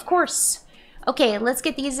buffalo, of course. Okay, let's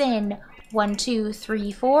get these in. 1, 2,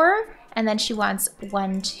 3, 4. And then she wants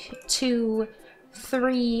 1, 2,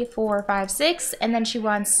 3, 4, 5, 6. And then she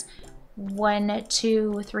wants 1,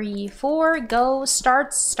 2, 3, 4. Go.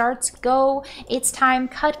 Starts, go. It's time.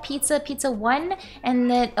 Cut pizza 1.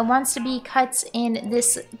 And then it wants to be cut in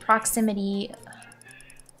this proximity.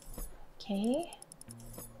 Okay.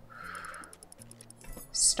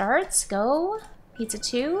 Starts, go. Pizza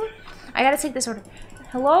 2. I gotta take this order.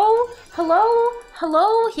 Hello? Hello?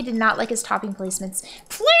 Hello? He did not like his topping placements.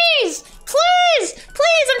 Please! Please!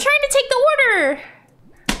 Please! I'm trying to take the order!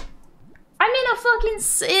 I'm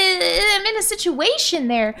in a situation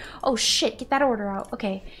there. Oh shit, get that order out.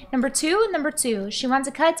 Okay. Number 2. She wants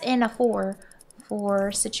a cut in a 4.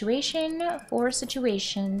 4 situation. 4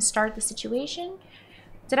 situation. Start the situation.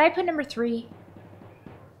 Did I put number 3?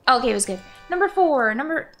 Oh, okay, it was good. Number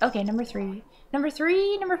 4. Okay, number 3. Number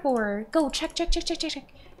 3, number 4. Go, check.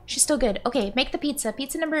 She's still good. Okay, make the pizza.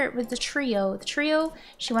 Pizza number with the trio. The trio,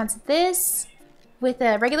 she wants this with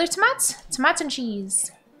regular tomatoes. Tomatoes and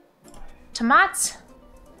cheese. Tomatoes.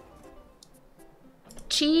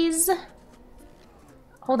 Cheese.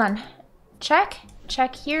 Hold on. Check.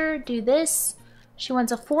 Check here. Do this. She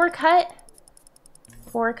wants a 4 cut.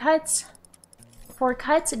 4 cuts. 4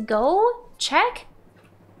 cuts. Go. Check.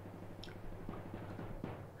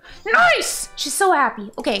 Nice! She's so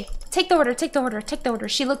happy. Okay, take the order, take the order, take the order.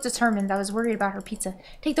 She looked determined. I was worried about her pizza.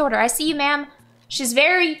 Take the order. I see you, ma'am. She's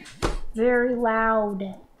very, very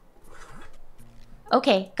loud.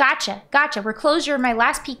 Okay, gotcha. We're closed. You're my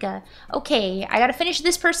last pika. Okay, I gotta finish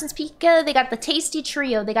this person's pika. They got the tasty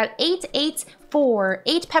trio. They got 8, 8, 4.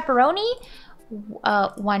 8 pepperoni,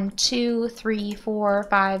 1, 2, 3, 4,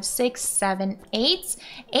 5, 6, 7, 8.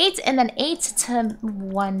 8 and then 8 to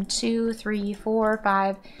 1, 2, 3, 4,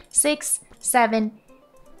 5, 6, 7,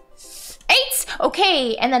 8.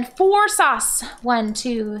 Okay, and then 4 sauce. 1,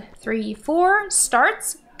 2, 3, 4.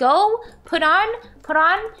 Starts. Go. Put on.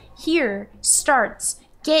 Here. Starts.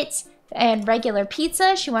 Get. And regular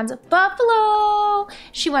pizza. She wants buffalo.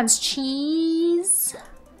 She wants cheese.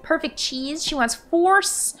 Perfect cheese. She wants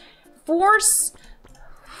force.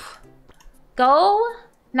 Go.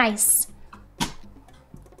 Nice.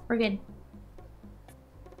 We're good.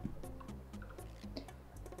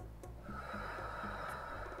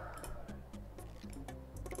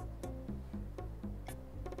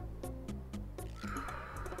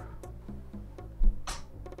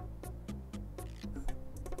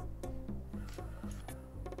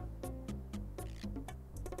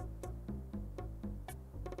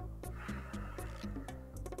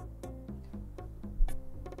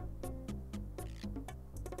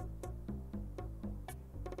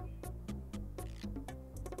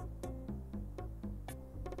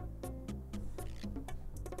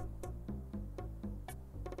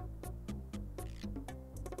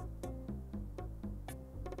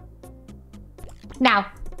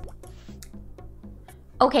 Now.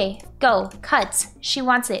 Okay, go. Cut. She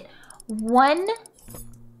wants it. 1,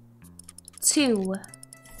 2,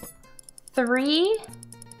 3,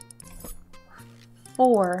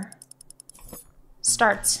 4.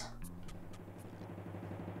 Starts.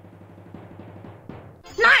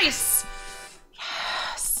 Nice!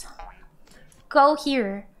 Yes. Go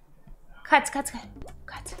here. Cut.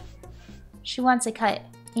 She wants a cut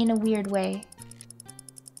in a weird way.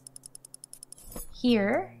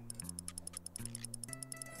 Here.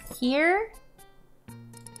 Here.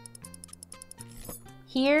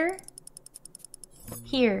 Here.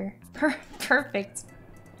 Here. Perfect.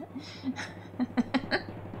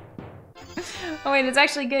 Oh wait, it's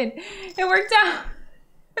actually good. It worked out.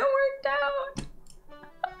 It worked out.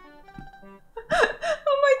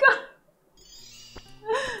 Oh my god.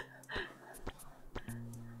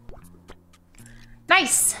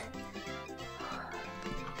 Nice.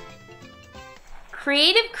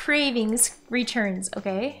 Creative Cravings returns.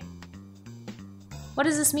 Okay. What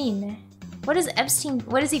does this mean? What does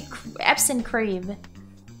Epson crave?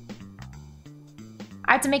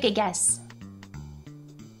 I have to make a guess.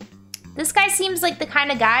 This guy seems like the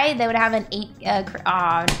kind of guy that would have an 8.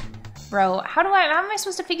 Bro, how am I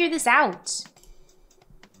supposed to figure this out?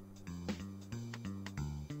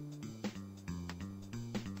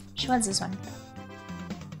 She wants this one.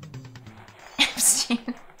 Epstein.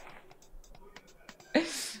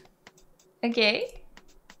 Okay.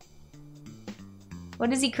 What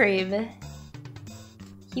does he crave?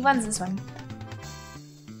 He wants this one.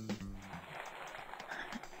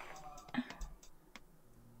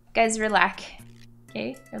 Guys, relax.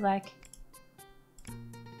 Okay, relax.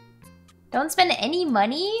 Don't spend any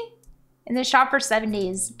money in the shop for 7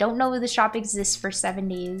 days. Don't know the shop exists for 7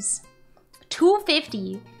 days.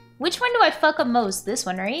 $2.50. Which one do I fuck up most? This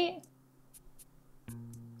one, right?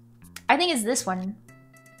 I think it's this one.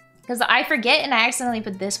 Because I forget and I accidentally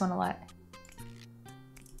put this one a lot.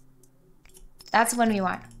 That's the one we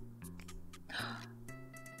want.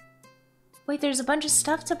 Wait, there's a bunch of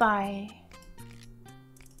stuff to buy.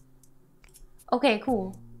 Okay,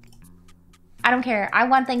 cool. I don't care. I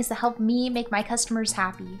want things to help me make my customers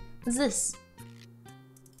happy. What's this?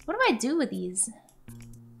 What do I do with these?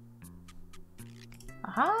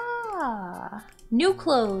 Aha! New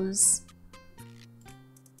clothes.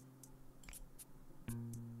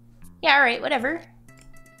 Yeah, alright, whatever.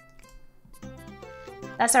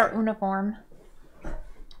 That's our uniform.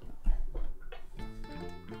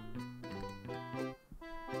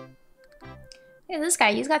 Look at this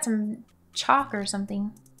guy. He's got some chalk or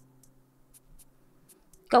something.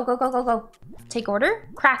 Go, go, go, go, go. Take order.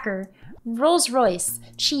 Cracker. Rolls Royce.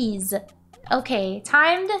 Cheese. Okay.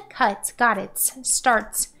 Timed. Cut. Got it.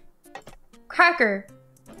 Starts. Cracker.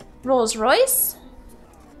 Rolls Royce.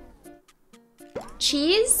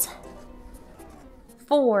 Cheese.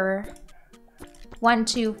 4. 1,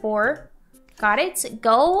 2, 4. Got it.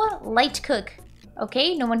 Go. Light cook.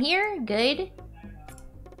 Okay. No one here. Good.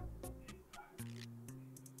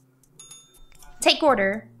 Take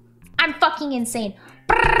order. I'm fucking insane.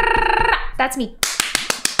 That's me.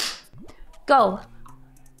 Go.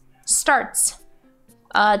 Starts.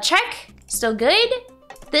 Check. Still good.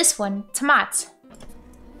 This one. Tomat.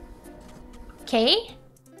 Okay.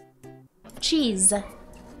 Cheese.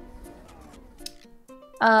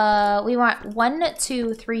 We want 1,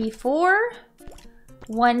 2, 3, 4.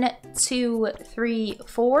 1, 2, 3,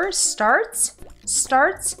 4. Starts.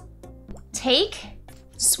 Starts. Take,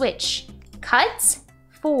 switch, cut,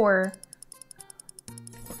 4,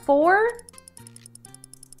 4,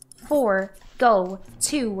 4, go,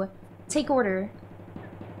 2, take order.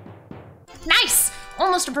 Nice!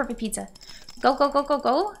 Almost a perfect pizza. Go, go, go, go,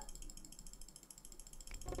 go.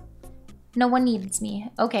 No one needs me.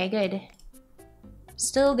 Okay, good.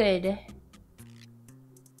 Still good.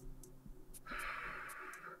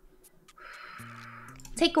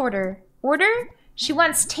 Take order. Order? She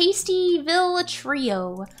wants Tastyville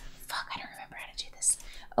Trio. Fuck, I don't remember how to do this.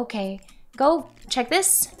 Okay, go. Check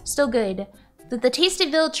this. Still good. The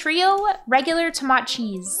Tastyville Trio, regular tomato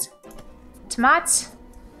cheese. Tomato.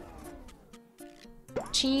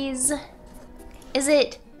 Cheese. Is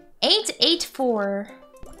it 884?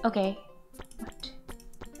 Okay. What?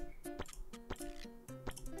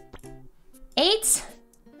 8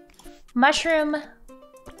 mushroom.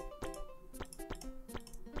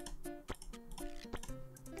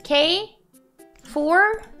 K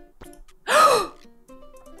 4.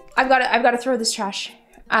 I've got to throw this trash.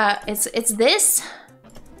 It's this.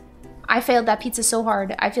 I failed that pizza so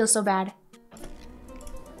hard. I feel so bad.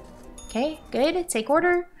 Okay, good. Take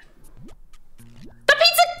order. The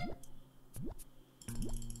pizza!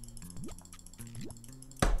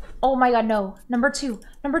 Oh my god, no. Number 2.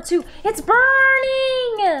 Number 2. It's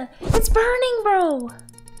burning! It's burning, bro.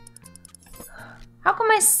 How come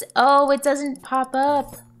oh, it doesn't pop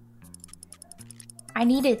up. I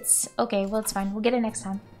need it. Okay, well, it's fine. We'll get it next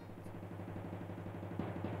time.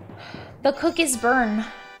 The cook is burn.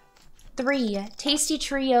 3, tasty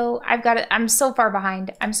trio. I've got it. I'm so far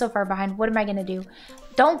behind. I'm so far behind. What am I gonna do?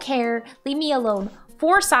 Don't care. Leave me alone.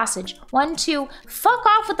 4 sausage. 1, 2. Fuck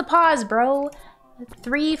off with the pause, bro.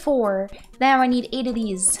 3, 4. Now I need 8 of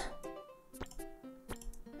these.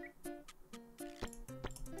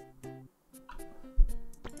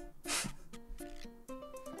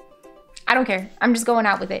 I don't care. I'm just going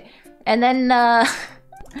out with it. And then,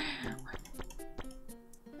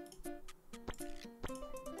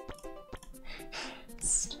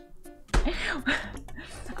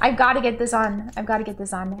 I've got to get this on. I've got to get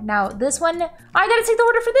this on. Now, this one, I got to take the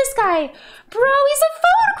order for this guy. Bro, he's a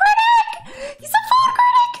food critic. He's a food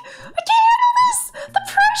critic. I can't handle this. The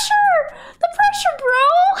pressure. The pressure, bro.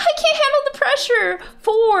 I can't handle the pressure.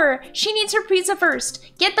 4. She needs her pizza first.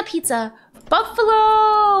 Get the pizza.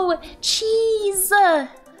 Buffalo. Cheese.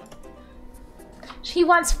 She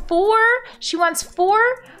wants 4. She wants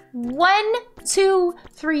 4. 1, 2,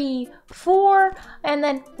 3, 4, and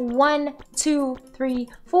then 1, 2, 3,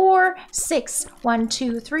 4, 6. 1,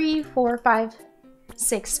 2, 3, 4, 5,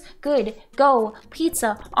 6. Good. Go.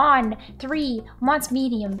 Pizza on. 3. Wants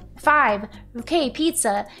medium. 5. Okay,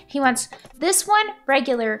 pizza. He wants this one,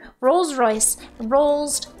 regular. Rolls Royce.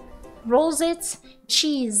 Rolls it.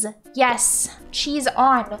 Cheese. Yes. Cheese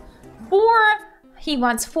on. 4. He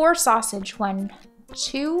wants 4 sausage. 1,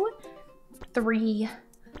 2, 3,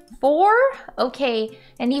 4. Okay,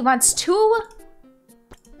 and he wants 2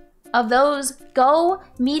 of those. Go.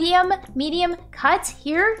 Medium. Medium. Cut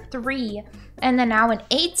here. 3. And then now an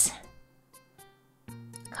 8.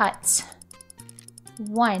 Cut.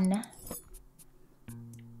 1.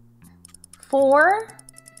 4.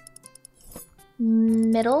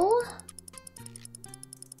 Middle.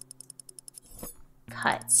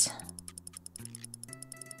 Cut.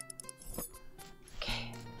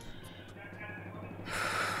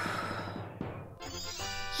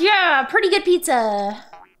 Yeah, pretty good pizza.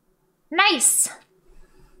 Nice.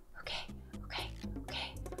 Okay.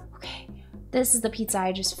 This is the pizza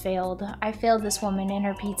I just failed. I failed this woman and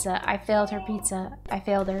her pizza. I failed her pizza. I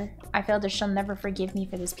failed her. She'll never forgive me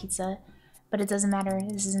for this pizza. But it doesn't matter.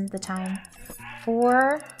 This isn't the time.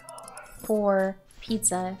 4,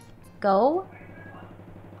 pizza. Go.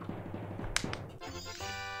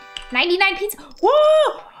 99 pizza.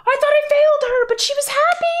 Whoa! I thought I failed her, but she was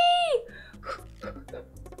happy!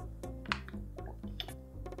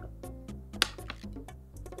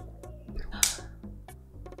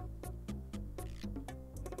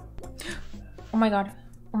 Oh my god.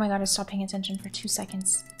 Oh my god, I stopped paying attention for 2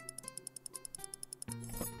 seconds.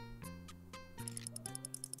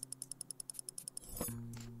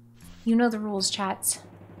 You know the rules, chat.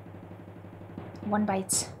 1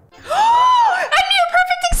 bite. I need a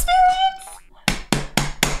perfect experience!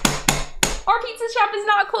 Our pizza shop is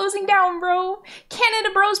not closing down, bro. Canada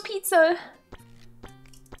Bros Pizza.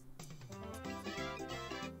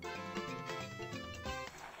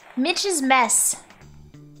 Mitch's Mess.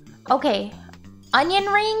 Okay. Onion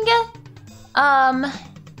ring.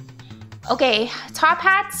 Okay. Top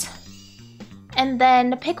hat. And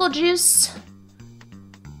then pickle juice.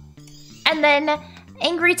 And then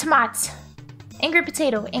angry tomato. Angry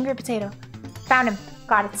potato. Angry potato. Found him.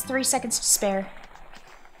 God, it's 3 seconds to spare.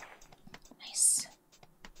 Nice.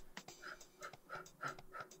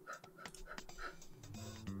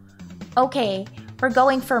 Okay, we're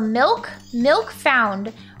going for milk. Milk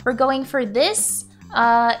found. We're going for this.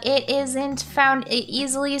 It isn't found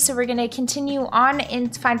easily, so we're gonna continue on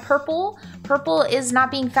and find purple. Purple is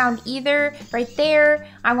not being found either. Right there.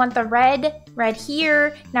 I want the red. Red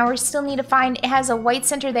here. Now we still need to find, it has a white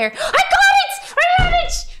center there. I got it! I got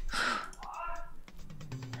it!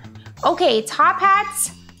 Okay, top hats,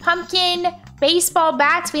 pumpkin, baseball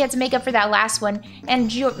bats. We had to make up for that last one.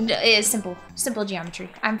 And simple geometry.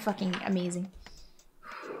 I'm fucking amazing.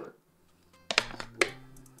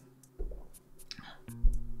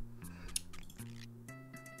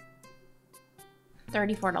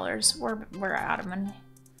 $34. We're out of money.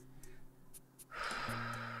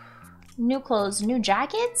 New clothes, new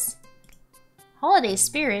jackets? Holiday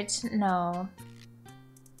spirit? No.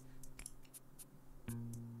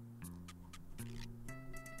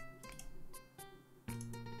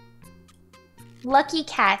 Lucky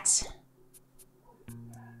cat.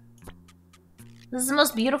 This is the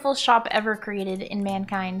most beautiful shop ever created in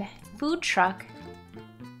mankind. Food truck.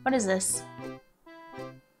 What is this?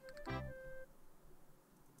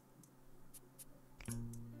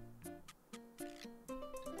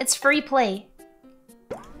 It's free play.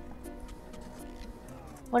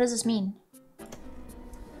 What does this mean?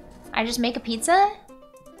 I just make a pizza?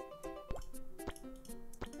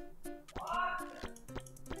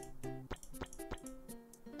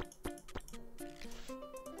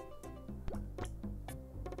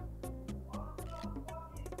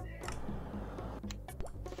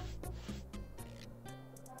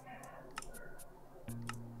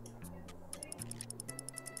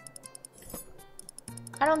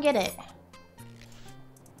 I don't get it.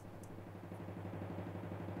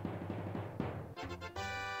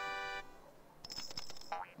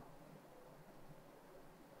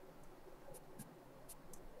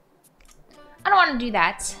 I don't want to do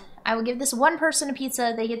that. I will give this one person a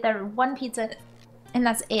pizza, they get their one pizza, and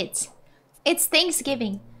that's it. It's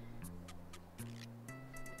Thanksgiving.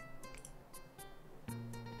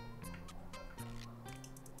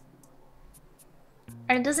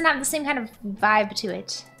 And it doesn't have the same kind of vibe to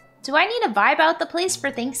it. Do I need to vibe out the place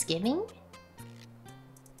for Thanksgiving?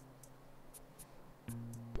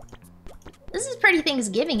 This is pretty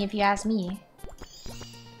Thanksgiving if you ask me.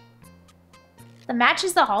 The match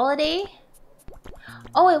is the holiday?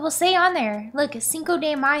 Oh, it will say on there. Look, Cinco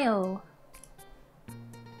de Mayo.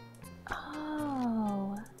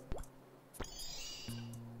 Oh.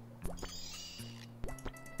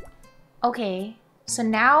 Okay, so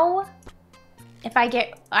now... If I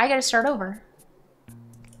gotta start over.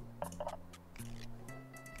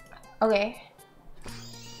 Okay.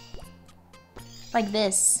 Like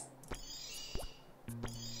this.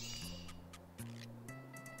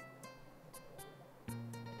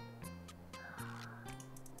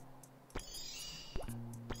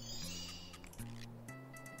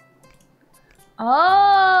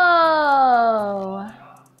 Oh.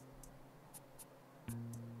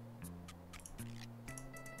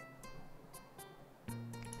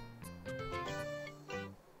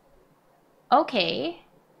 Okay.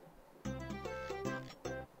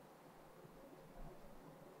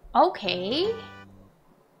 Okay.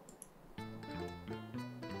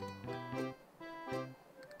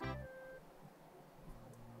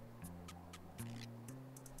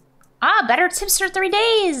 Ah, better tips for 3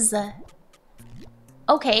 days.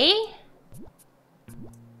 Okay.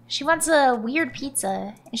 She wants a weird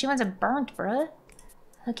pizza. And she wants it burnt, bruh.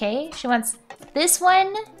 Okay, she wants this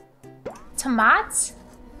one. Tomatoes.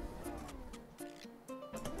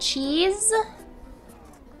 Cheese.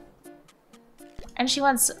 And she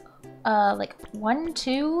wants like 1,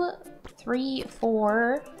 2, 3,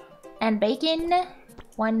 4 and bacon.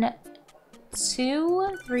 1,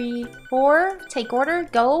 2, 3, 4. Take order.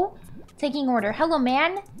 Go. Taking order. Hello,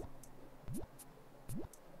 man.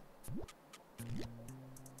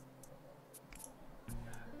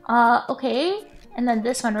 Okay. And then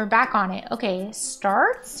this one, we're back on it. Okay,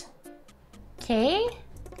 start. Okay.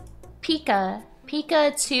 Pika.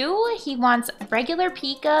 Pika 2, he wants regular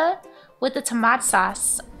pika with the tomato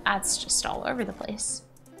sauce. That's just all over the place.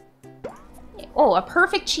 Oh, a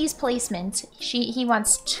perfect cheese placement. He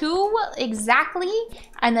wants 2 exactly,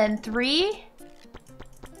 and then 3.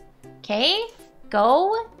 Okay,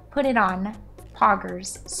 go, put it on.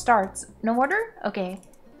 Poggers, starts. No order? Okay,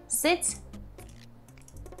 sit.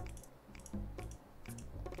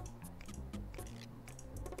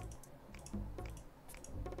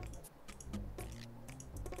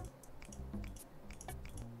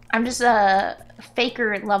 I'm just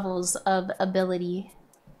faker levels of ability.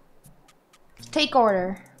 Take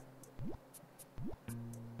order.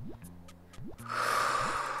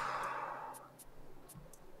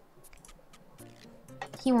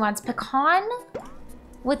 He wants pecan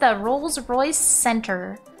with a Rolls-Royce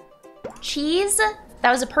center. Cheese.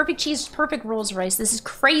 That was a perfect cheese, perfect Rolls-Royce. This is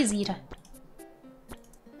crazy.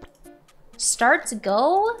 Starts,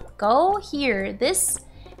 go. Go here. This,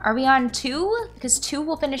 are we on 2? Because 2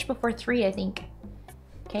 will finish before 3, I think.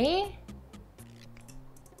 Okay.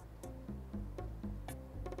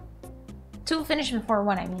 2 will finish before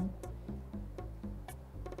 1, I mean.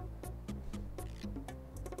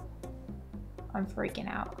 I'm freaking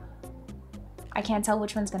out. I can't tell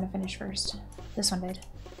which one's gonna finish first. This one did.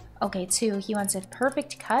 Okay, 2. He wants a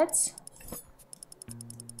perfect cut.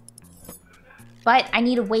 But I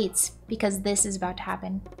need to wait because this is about to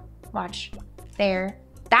happen. Watch. There.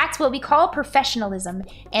 That's what we call professionalism.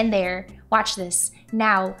 And there. Watch this.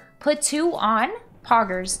 Now, put 2 on.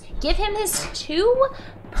 Poggers. Give him his 2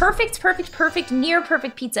 perfect, near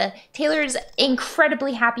perfect pizza. Taylor is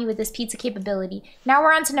incredibly happy with this pizza capability. Now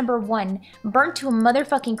we're on to number 1. Burnt to a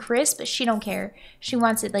motherfucking crisp. She don't care. She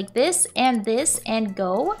wants it like this and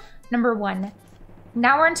go. Number 1.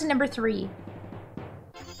 Now we're on to number 3.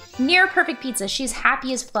 Near perfect pizza. She's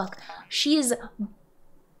happy as fuck. She's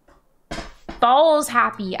balls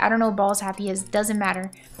happy. I don't know what balls happy is. Doesn't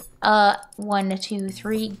matter. 1, 2,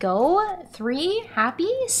 3, go. 3,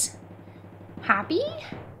 happies? Happy?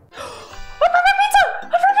 A perfect pizza! A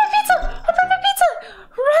perfect pizza! A perfect pizza!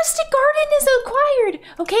 Rustic Garden is acquired!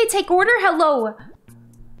 Okay, take order. Hello.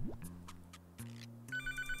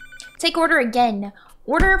 Take order again.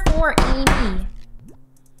 Order for Amy.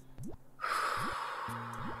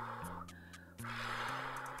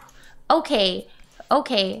 Okay.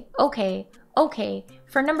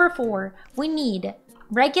 For number 4, we need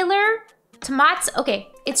regular tomatoes. Okay,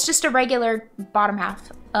 it's just a regular bottom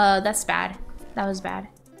half. That's bad. That was bad.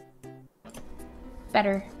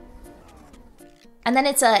 Better. And then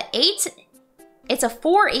it's a 8. It's a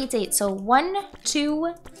 4, 8, 8. So 1,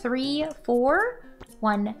 2, 3, 4.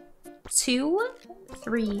 1, 2,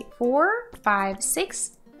 3, 4, 5,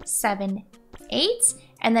 6, 7, 8.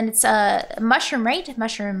 And then it's a mushroom, right?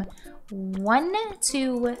 Mushroom. 1,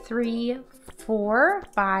 2, 3, 4,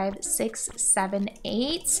 5, 6, 7,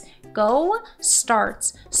 8. Go.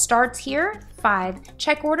 Starts. Starts here. 5.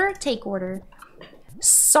 Check order. Take order.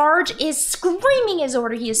 Sarge is screaming his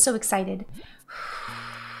order. He is so excited.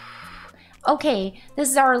 Okay, this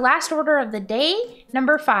is our last order of the day.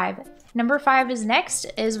 Number 5. Number 5 is next.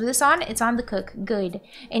 Is this on? It's on the cook. Good.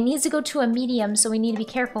 It needs to go to a medium, so we need to be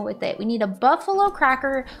careful with it. We need a buffalo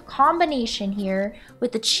cracker combination here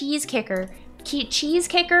with the cheese kicker. Cheese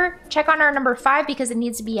kicker, check on our number 5 because it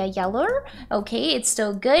needs to be a yeller. Okay, it's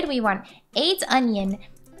still good. We want 8 onion.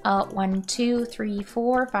 1, 2, 3,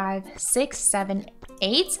 4, 5, 6, 7,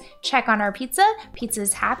 8. Check on our pizza.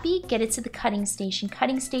 Pizza's happy. Get it to the cutting station.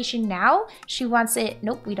 Cutting station now. She wants it.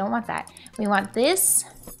 Nope, we don't want that. We want this.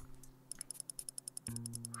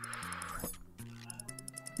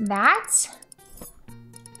 That.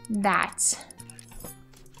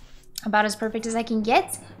 About as perfect as I can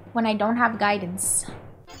get when I don't have guidance.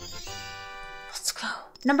 Let's go.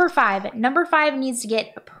 Number 5. Number 5 needs to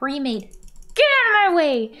get pre-made. Get out of my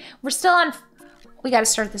way! We're still on... We gotta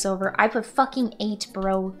start this over. I put fucking 8,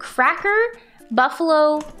 bro. Cracker,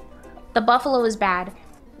 buffalo. The buffalo is bad.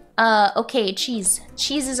 Okay, cheese.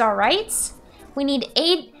 Cheese is alright. We need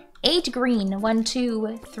 8 green. 1,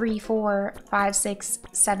 2, 3, 4, 5, 6,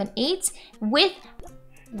 7, 8. With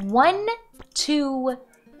 1, 2,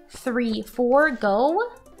 3, 4.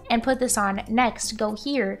 Go. And put this on. Next, go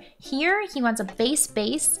here. Here, he wants a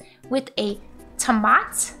base with a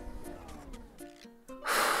tomato.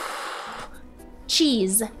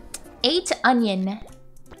 Cheese. 8 onion.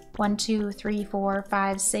 1, 2, 3, 4,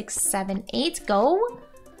 5, 6, 7, 8. Go.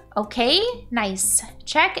 Okay, nice.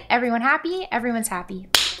 Check. Everyone happy? Everyone's happy.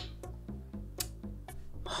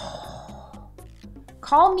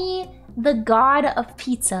 Call me the god of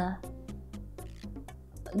pizza.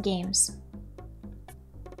 Games.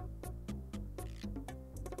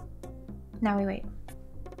 Now we wait.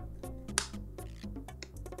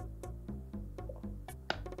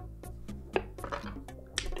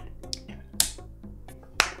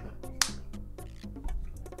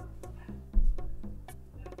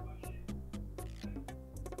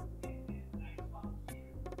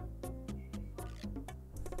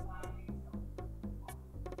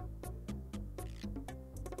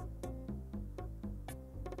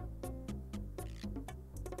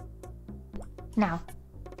 Now,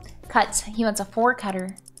 cuts. He wants a 4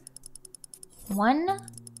 cutter. 1,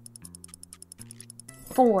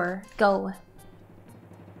 4, go.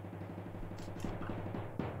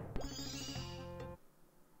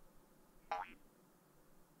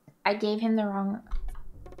 I gave him the wrong...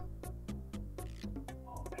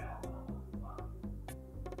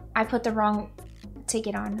 I put the wrong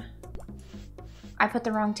ticket on. I put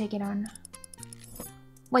the wrong ticket on.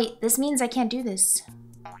 Wait, this means I can't do this.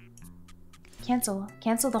 Cancel.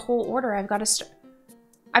 Cancel the whole order. I've got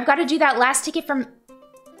to do that last ticket from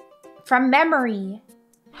memory.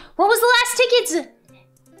 What was the last ticket?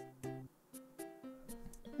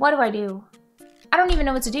 What do? I don't even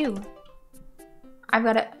know what to do.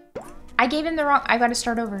 I gave him the wrong... I've got to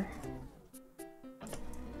start over.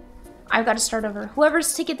 I've got to start over.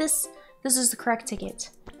 Whoever's ticket this is the correct ticket.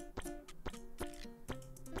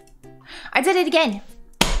 I did it again.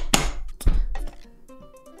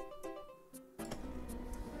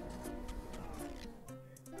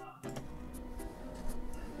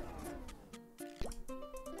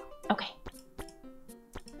 Okay.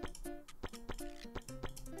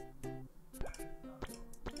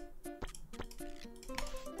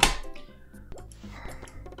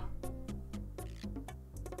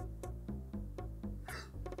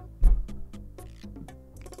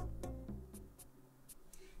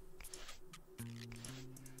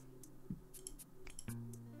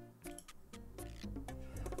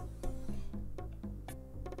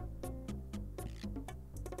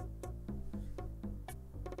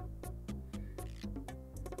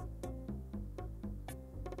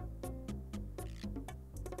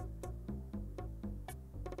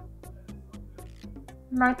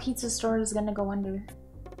 My pizza store is gonna go under.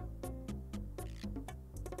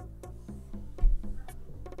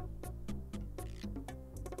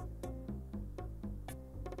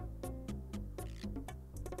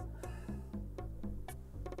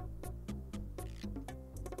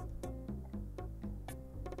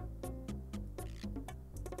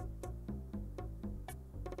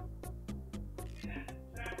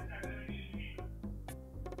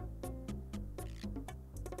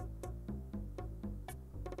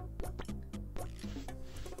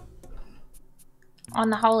 On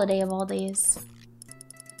the holiday of all days.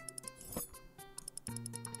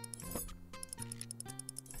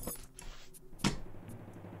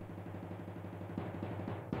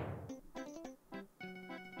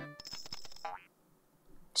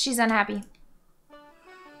 She's unhappy.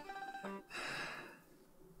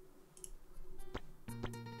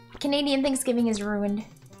 Canadian Thanksgiving is ruined.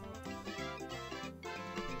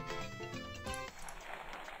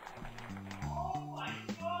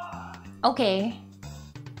 Okay.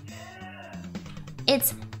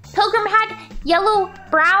 It's pilgrim hat, yellow,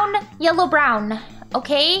 brown, yellow, brown.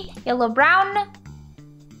 Okay, yellow, brown,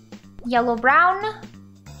 yellow, brown.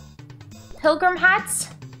 Pilgrim hats.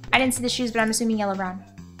 I didn't see the shoes, but I'm assuming yellow, brown.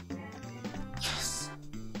 Yes.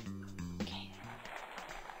 Okay.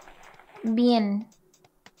 Bien.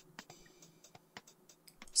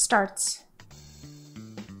 Starts.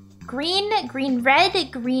 Green, green,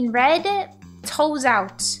 red, toes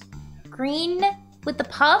out. Green with the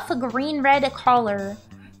puff, a green, red collar.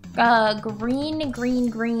 Green,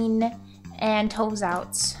 green, green, and toes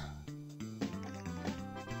out.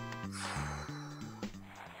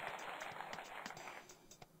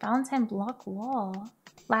 Valentine block wall.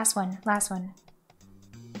 Last one, last one.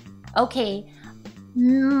 Okay.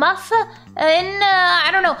 Muff and I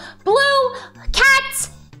don't know. Blue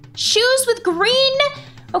cat shoes with green.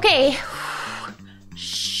 Okay.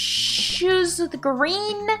 Shoes with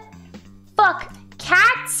green. Fuck.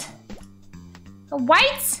 Cat.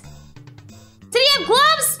 White. Did he have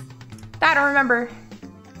gloves? I don't remember.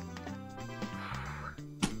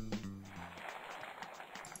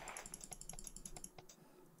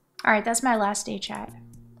 All right, that's my last day, chat.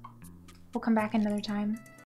 We'll come back another time.